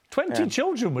 20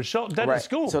 children were shot dead at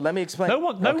school. So let me explain. No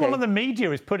one in the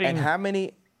media is putting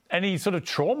any sort of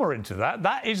trauma into that.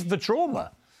 That is the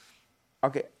trauma.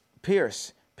 Okay,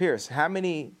 Piers,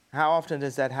 how often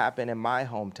does that happen in my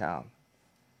hometown?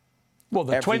 Well,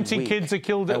 the 20 kids are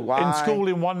killed in school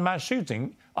in one mass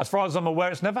shooting. As far as I'm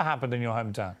aware, it's never happened in your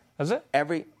hometown, has it?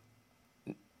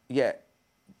 Yeah,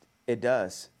 it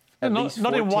does.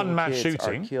 Not in one mass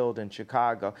shooting. Are killed in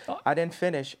Chicago. I didn't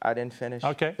finish.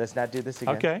 Okay. Let's not do this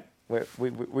again. Okay.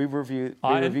 We reviewed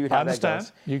how that goes. I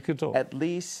understand. You could talk. At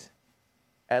least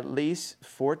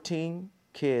 14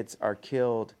 kids are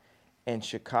killed in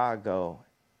Chicago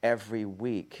every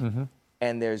week. Mm-hmm.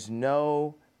 And there's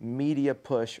no media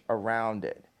push around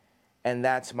it. And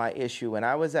that's my issue. When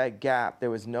I was at Gap, there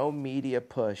was no media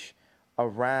push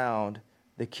around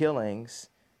the killings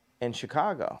in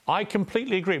Chicago. I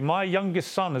completely agree. My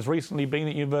youngest son has recently been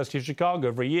at University of Chicago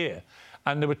every year,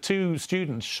 and there were 2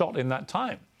 students shot in that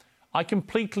time. I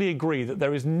completely agree that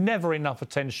there is never enough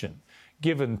attention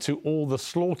given to all the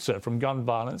slaughter from gun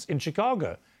violence in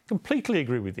Chicago. Completely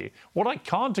agree with you. What I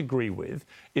can't agree with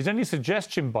is any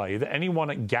suggestion by you that anyone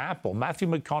at Gap or Matthew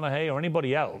McConaughey or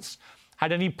anybody else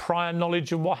had any prior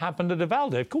knowledge of what happened at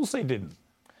Uvalde. Of course they didn't.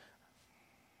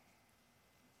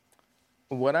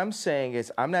 What I'm saying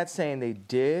is, I'm not saying they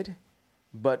did,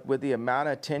 but with the amount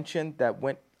of attention that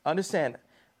went, understand,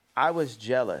 I was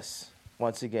jealous,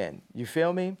 once again. You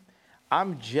feel me?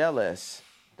 I'm jealous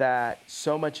that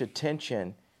so much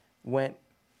attention went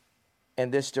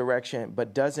in this direction,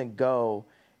 but doesn't go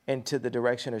into the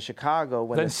direction of Chicago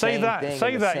when then the same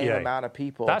amount of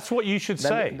people. That's what you should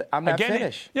say. I'm not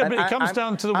finished. But it comes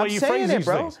down to the way you phrase these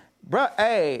things. Bro,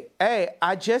 hey,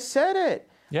 I just said it.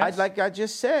 Yes. Like I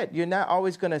just said, you're not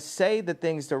always going to say the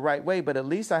things the right way, but at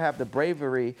least I have the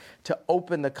bravery to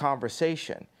open the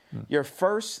conversation. Your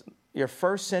first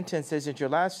sentence isn't your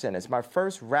last sentence. My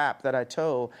first rap that I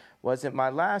told wasn't my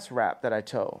last rap that I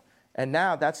told. And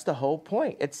now that's the whole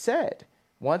point. It's said.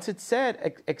 Once it's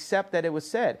said, accept that it was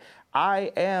said.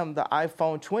 I am the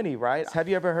iPhone 20, right? Have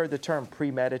you ever heard the term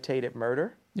premeditated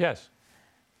murder? Yes.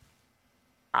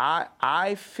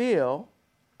 I feel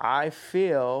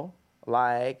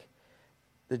like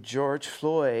the George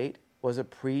Floyd was a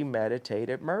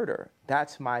premeditated murder.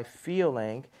 That's my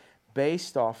feeling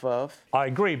based off of... I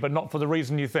agree, but not for the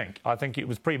reason you think. I think it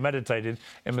was premeditated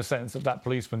in the sense that that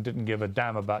policeman didn't give a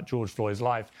damn about George Floyd's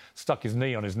life, stuck his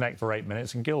knee on his neck for 8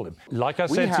 minutes and killed him. Like I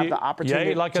said to you... We have the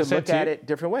opportunity to look at it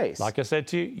different ways. Like I said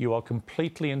to you, you are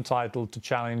completely entitled to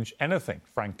challenge anything,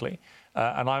 frankly.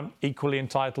 And I'm equally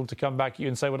entitled to come back at you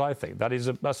and say what I think.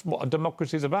 That's what a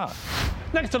democracy is about.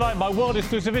 Next tonight, my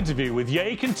world-exclusive interview with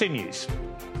Ye continues.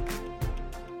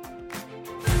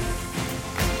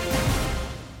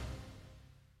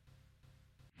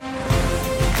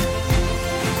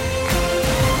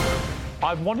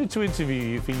 I've wanted to interview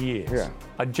you for years. Yeah.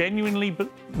 I genuinely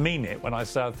mean it when I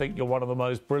say I think you're one of the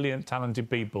most brilliant, talented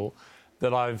people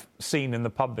that I've seen in the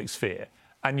public sphere.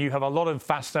 And you have a lot of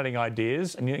fascinating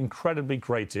ideas, and you're incredibly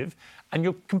creative, and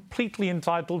you're completely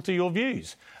entitled to your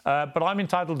views. But I'm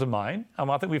entitled to mine, and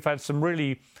I think we've had some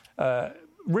really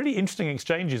interesting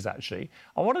exchanges, actually.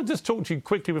 I want to just talk to you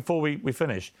quickly before we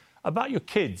finish about your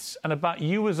kids and about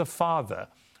you as a father.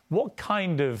 What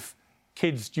kind of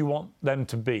kids do you want them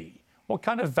to be? What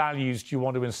kind of values do you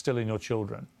want to instill in your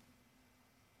children?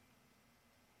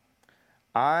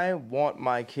 I want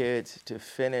my kids to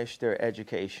finish their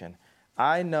education.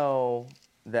 I know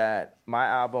that my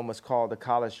album was called The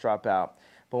College Dropout,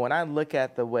 but when I look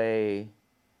at the way,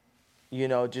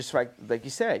 just like you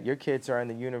said, your kids are in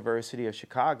the University of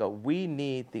Chicago, we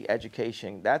need the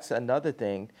education. That's another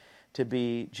thing to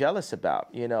be jealous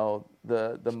about.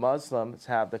 The Muslims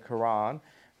have the Quran,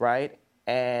 right?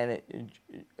 And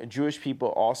Jewish people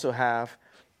also have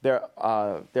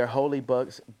their holy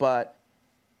books, but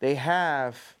they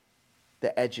have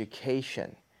the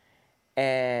education.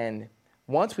 And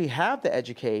once we have the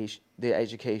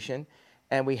education,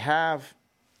 and we have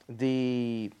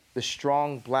the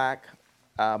strong black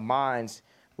minds,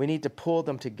 we need to pull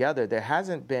them together. There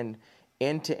hasn't been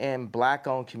end-to-end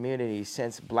black-owned communities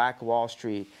since Black Wall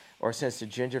Street or since the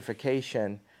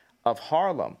gentrification of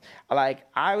Harlem. Like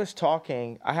I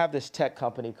have this tech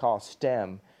company called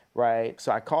STEM, right?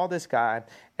 So I call this guy,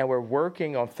 and we're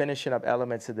working on finishing up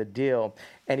elements of the deal,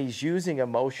 and he's using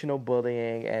emotional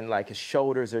bullying, and like his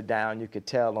shoulders are down, you could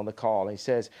tell on the call. And he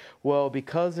says, well,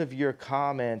 because of your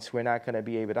comments, we're not going to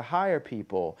be able to hire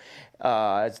people.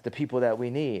 It's the people that we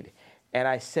need. And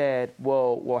I said,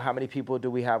 well, how many people do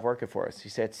we have working for us? He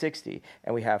said 60,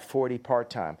 and we have 40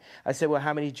 part-time. I said, well,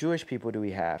 how many Jewish people do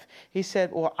we have? He said,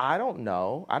 well, I don't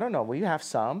know. Well, you have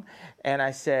some. And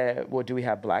I said, well, do we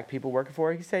have black people working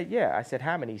for us? He said, yeah. I said,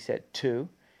 how many? He said, 2.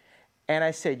 And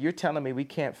I said, you're telling me we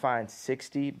can't find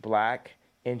 60 black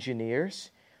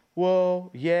engineers?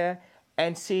 Well, yeah.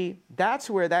 And see, that's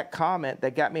where that comment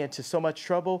that got me into so much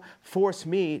trouble forced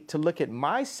me to look at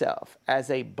myself as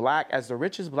the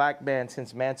richest black man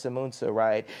since Mansa Musa,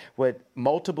 right, with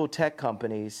multiple tech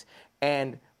companies.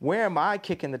 And where am I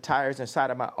kicking the tires inside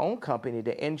of my own company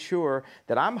to ensure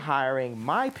that I'm hiring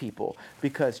my people?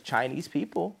 Because Chinese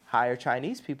people hire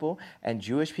Chinese people, and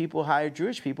Jewish people hire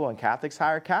Jewish people, and Catholics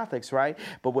hire Catholics, right?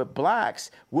 But with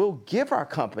blacks, we'll give our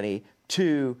company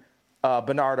to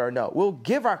Bernard Arnault. We'll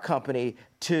give our company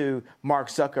to Mark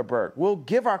Zuckerberg. We'll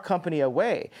give our company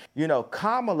away.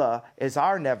 Kamala is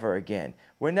our never again.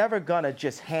 We're never going to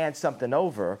just hand something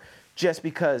over just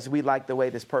because we like the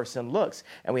way this person looks,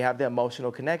 and we have the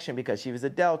emotional connection because she was a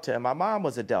Delta and my mom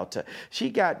was a Delta. She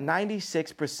got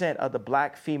 96% of the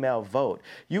black female vote.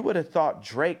 You would have thought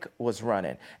Drake was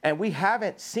running, and we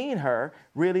haven't seen her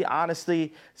really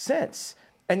honestly since.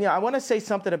 And I want to say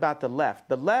something about the left.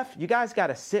 The left, you guys got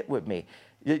to sit with me.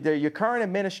 Your current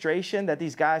administration that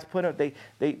these guys put up, they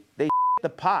the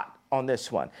pot on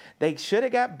this one. They should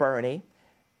have got Bernie,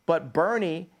 but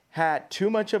Bernie had too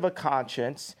much of a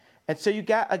conscience. And so you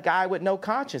got a guy with no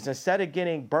conscience. Instead of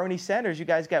getting Bernie Sanders, you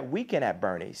guys got Weekend at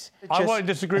Bernie's. I won't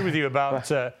disagree with you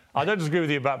about... I don't disagree with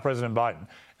you about President Biden,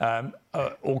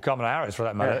 or Kamala Harris, for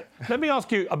that matter. Yeah. Let me ask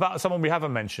you about someone we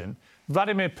haven't mentioned,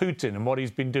 Vladimir Putin and what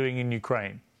he's been doing in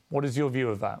Ukraine. What is your view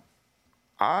of that?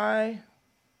 I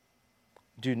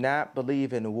do not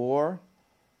believe in war,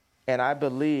 and I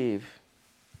believe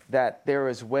that there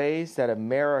is ways that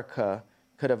America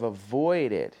could have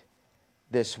avoided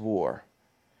this war.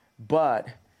 But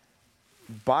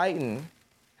Biden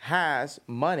has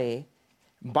money.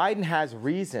 Biden has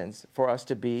reasons for us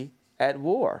to be at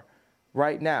war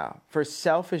right now for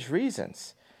selfish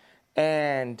reasons.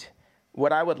 And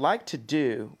what I would like to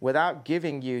do, without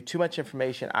giving you too much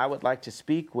information, I would like to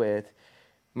speak with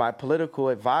my political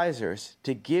advisors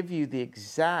to give you the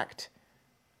exact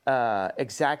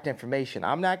information.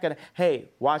 I'm not going to, hey,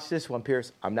 watch this one,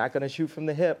 Piers. I'm not going to shoot from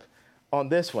the hip on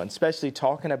this one, especially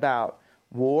talking about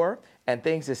war and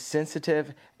things as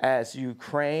sensitive as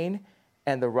Ukraine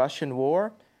and the Russian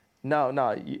war.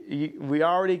 No, we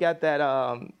already got that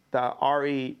the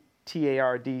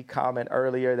RETARD comment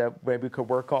earlier that maybe we could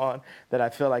work on that I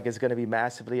feel like is going to be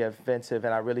massively offensive,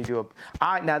 and I really do.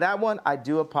 Now that one, I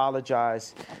do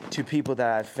apologize to people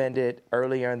that I offended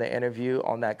earlier in the interview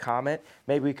on that comment.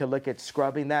 Maybe we could look at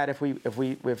scrubbing that if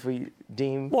we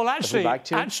deem. Well, actually, like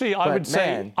to.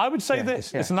 I would say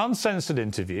this: it's an uncensored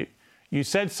interview. You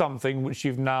said something which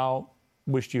you've now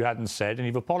wished you hadn't said, and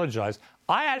you've apologized.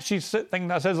 I actually think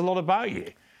that says a lot about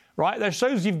you, right? That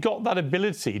shows you've got that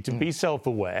ability to be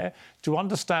self-aware, to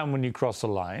understand when you cross a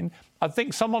line. I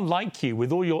think someone like you,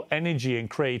 with all your energy and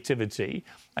creativity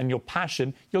and your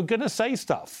passion, you're going to say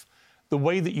stuff. The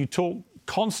way that you talk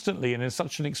constantly and in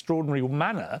such an extraordinary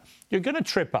manner, you're going to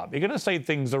trip up. You're going to say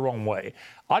things the wrong way.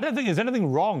 I don't think there's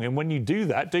anything wrong in when you do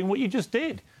that, doing what you just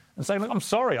did and saying, look, I'm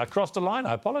sorry, I crossed a line,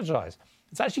 I apologize.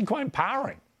 It's actually quite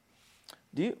empowering.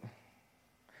 You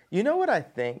know what I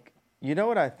think? You know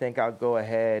what I think I'll go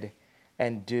ahead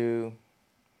and do?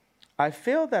 I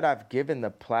feel that I've given the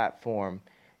platform,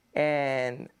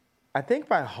 and I think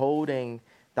by holding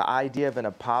the idea of an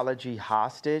apology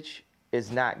hostage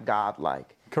is not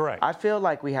godlike. Correct. I feel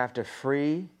like we have to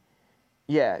free.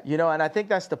 Yeah, and I think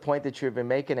that's the point that you've been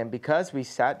making. And because we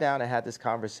sat down and had this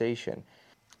conversation,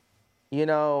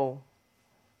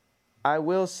 I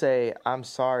will say I'm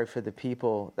sorry for the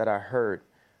people that I hurt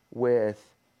with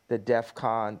the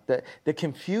DEFCON, the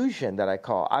confusion that I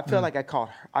call. I feel like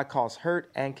I cause hurt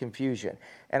and confusion.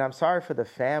 And I'm sorry for the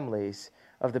families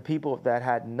of the people that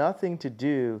had nothing to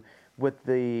do with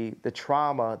the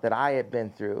trauma that I had been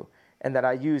through, and that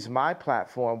I use my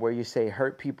platform where you say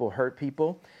hurt people.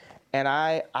 And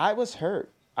I was hurt.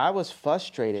 I was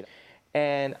frustrated.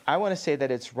 And I want to say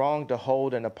that it's wrong to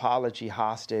hold an apology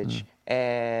hostage,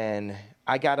 and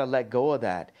I got to let go of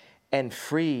that and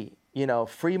free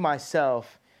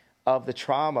myself of the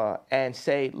trauma and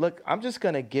say, look, I'm just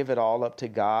going to give it all up to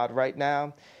God right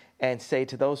now and say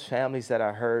to those families that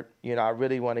I hurt, I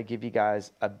really want to give you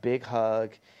guys a big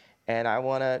hug. And I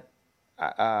want to,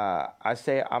 I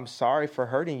say, I'm sorry for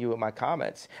hurting you with my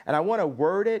comments. And I want to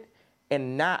word it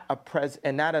in not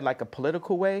in like a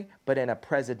political way, but in a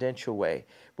presidential way,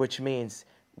 which means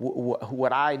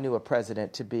what I knew a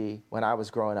president to be when I was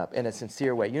growing up, in a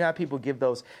sincere way. You know how people give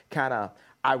those kind of,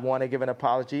 I want to give an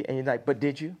apology, and you're like, but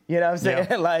did you? You know what I'm saying?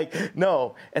 Yeah. Like,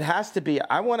 no, it has to be,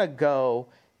 I want to go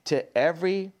to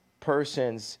every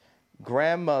person's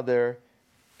grandmother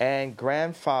and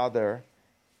grandfather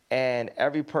and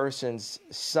every person's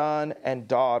son and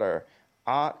daughter,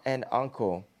 aunt and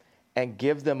uncle, and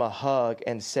give them a hug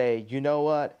and say, you know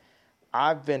what?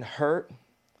 I've been hurt,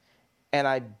 and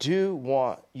I do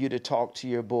want you to talk to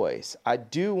your boys. I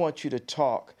do want you to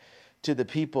talk to the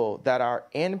people that are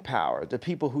in power, the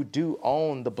people who do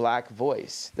own the black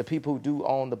voice, the people who do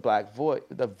own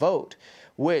the vote,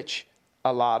 which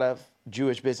a lot of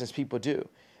Jewish business people do.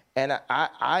 And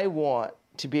I want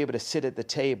to be able to sit at the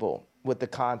table with the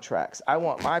contracts. I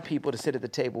want my people to sit at the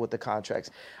table with the contracts.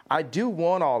 I do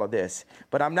want all of this,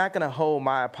 but I'm not going to hold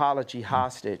my apology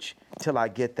hostage till I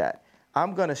get that.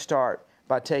 I'm going to start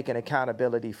by taking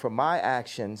accountability for my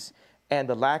actions and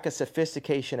the lack of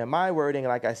sophistication in my wording.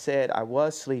 Like I said, I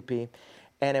was sleepy,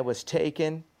 and it was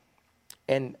taken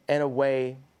in a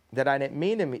way that I didn't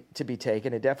mean to be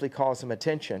taken. It definitely caused some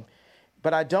attention.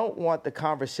 But I don't want the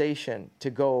conversation to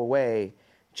go away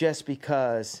just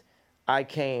because I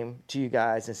came to you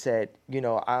guys and said,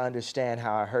 I understand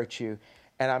how I hurt you,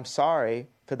 and I'm sorry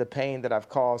for the pain that I've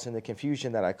caused and the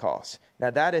confusion that I caused. Now,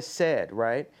 that is said,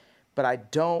 right? But I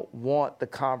don't want the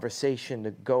conversation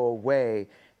to go away,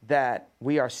 that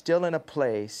we are still in a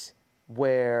place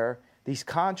where these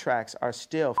contracts are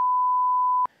still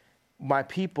my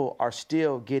people are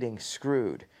still getting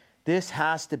screwed. This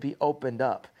has to be opened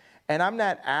up. And I'm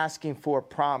not asking for a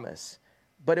promise,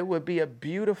 but it would be a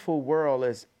beautiful world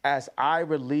as I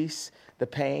release the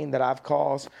pain that I've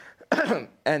caused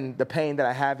and the pain that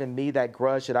I have in me, that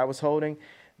grudge that I was holding,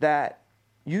 that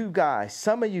you guys,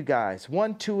 some of you guys,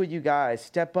 1, 2 of you guys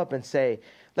step up and say,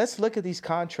 let's look at these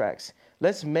contracts.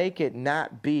 Let's make it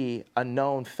not be a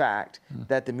known fact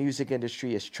that the music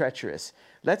industry is treacherous.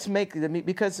 Let's make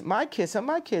because some of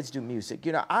my kids do music.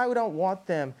 You know, I don't want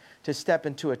them to step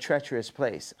into a treacherous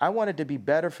place. I want it to be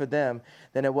better for them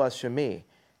than it was for me.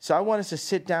 So I want us to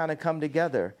sit down and come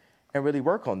together and really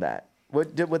work on that.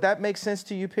 Would that make sense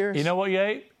to you, Piers? You know what,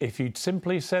 Ye? If you'd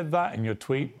simply said that in your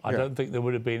tweet, I don't think there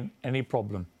would have been any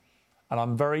problem. And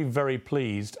I'm very, very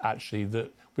pleased, actually,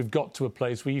 that we've got to a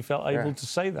place where you felt able to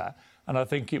say that. And I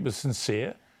think it was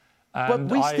sincere. And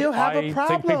but we still have a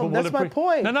problem. That's my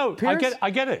point. No, Piers. I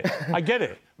get it. I get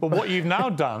it. But what you've now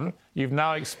done, you've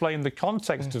now explained the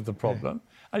context of the problem.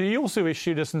 And you also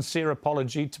issued a sincere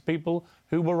apology to people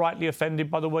who were rightly offended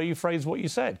by the way you phrased what you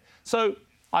said. So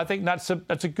I think that's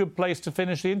a good place to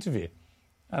finish the interview.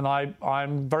 And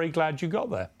I'm very glad you got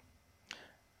there.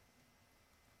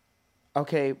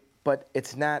 Okay, but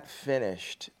it's not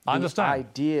finished. I understand. The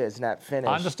idea is not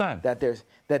finished. I understand.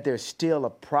 That there's still a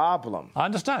problem. I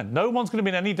understand. No one's going to be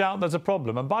in any doubt there's a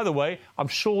problem. And by the way, I'm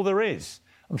sure there is.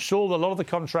 I'm sure that a lot of the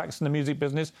contracts in the music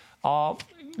business are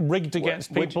rigged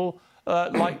against people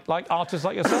like artists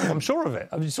like yourself. I'm sure of it.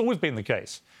 I mean, it's always been the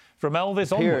case from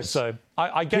Elvis onwards. So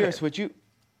I get Piers, it.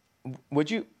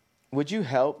 Would you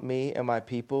help me and my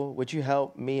people? Would you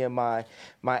help me and my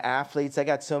athletes? I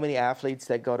got so many athletes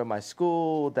that go to my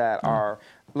school that are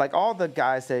like all the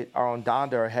guys that are on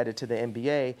Donda are headed to the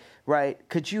NBA, right?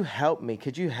 Could you help me?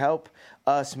 Could you help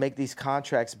us make these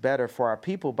contracts better for our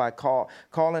people by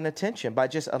calling attention, by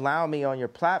just allowing me on your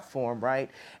platform, right?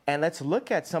 And let's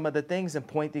look at some of the things and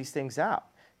point these things out.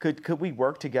 Could we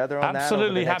work together on that over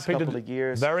the next couple of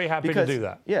years? Very happy to do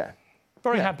that. Yeah.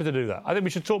 Very happy to do that. I think we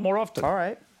should talk more often. All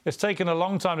right. It's taken a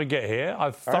long time to get here.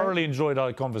 I've thoroughly enjoyed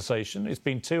our conversation. It's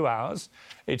been 2 hours.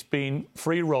 It's been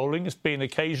free-rolling. It's been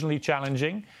occasionally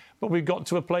challenging. But we've got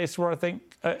to a place where I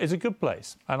think is a good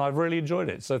place. And I've really enjoyed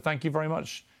it. So thank you very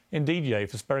much indeed, Ye,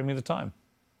 for sparing me the time.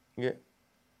 Yeah.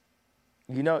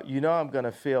 You know I'm going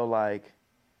to feel like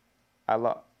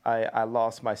I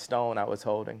lost my stone I was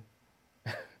holding.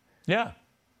 Yeah.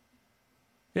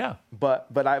 Yeah. But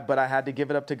I had to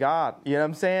give it up to God. You know what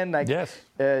I'm saying? Like, yes.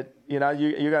 You know,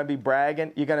 you're gonna be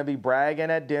bragging. You're gonna be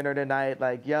bragging at dinner tonight,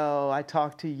 like, yo, I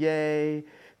talked to Ye.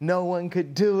 No one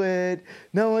could do it.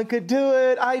 No one could do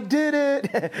it. I did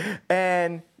it.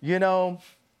 And you know,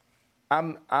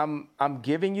 I'm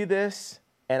giving you this,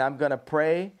 and I'm gonna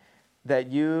pray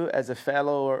that you, as a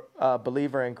fellow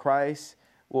believer in Christ,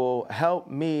 will help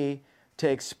me to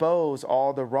expose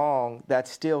all the wrong that's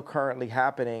still currently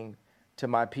happening to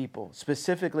my people,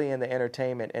 specifically in the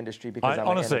entertainment industry, because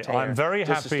honestly, I'm very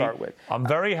happy. To start with. I'm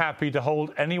very happy to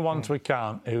hold anyone to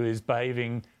account who is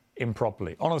behaving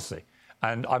improperly, honestly.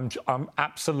 And I'm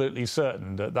absolutely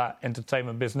certain that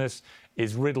entertainment business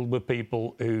is riddled with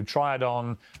people who try it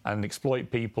on and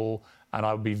exploit people. And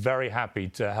I would be very happy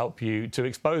to help you to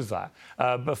expose that.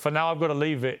 But for now, I've got to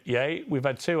leave it. Ye, we've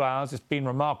had 2 hours. It's been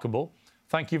remarkable.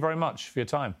 Thank you very much for your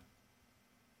time.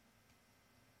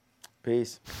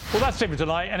 Peace. Well, that's it for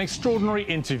tonight. An extraordinary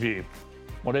interview.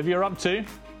 Whatever you're up to,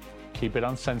 keep it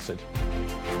uncensored.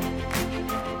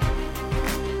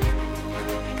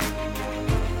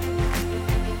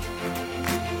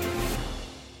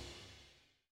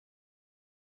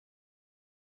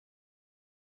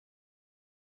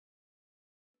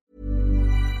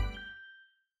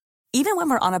 Even when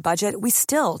we're on a budget, we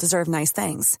still deserve nice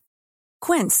things.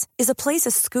 Quince is a place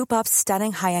to scoop up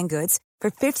stunning high-end goods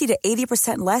for 50 to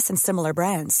 80% less than similar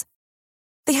brands.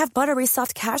 They have buttery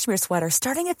soft cashmere sweaters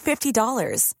starting at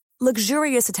 $50,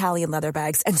 luxurious Italian leather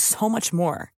bags, and so much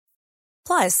more.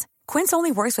 Plus, Quince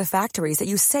only works with factories that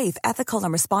use safe, ethical,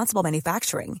 and responsible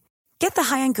manufacturing. Get the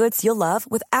high-end goods you'll love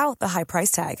without the high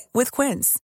price tag with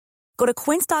Quince. Go to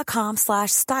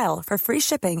quince.com/style for free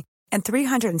shipping and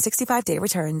 365-day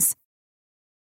returns.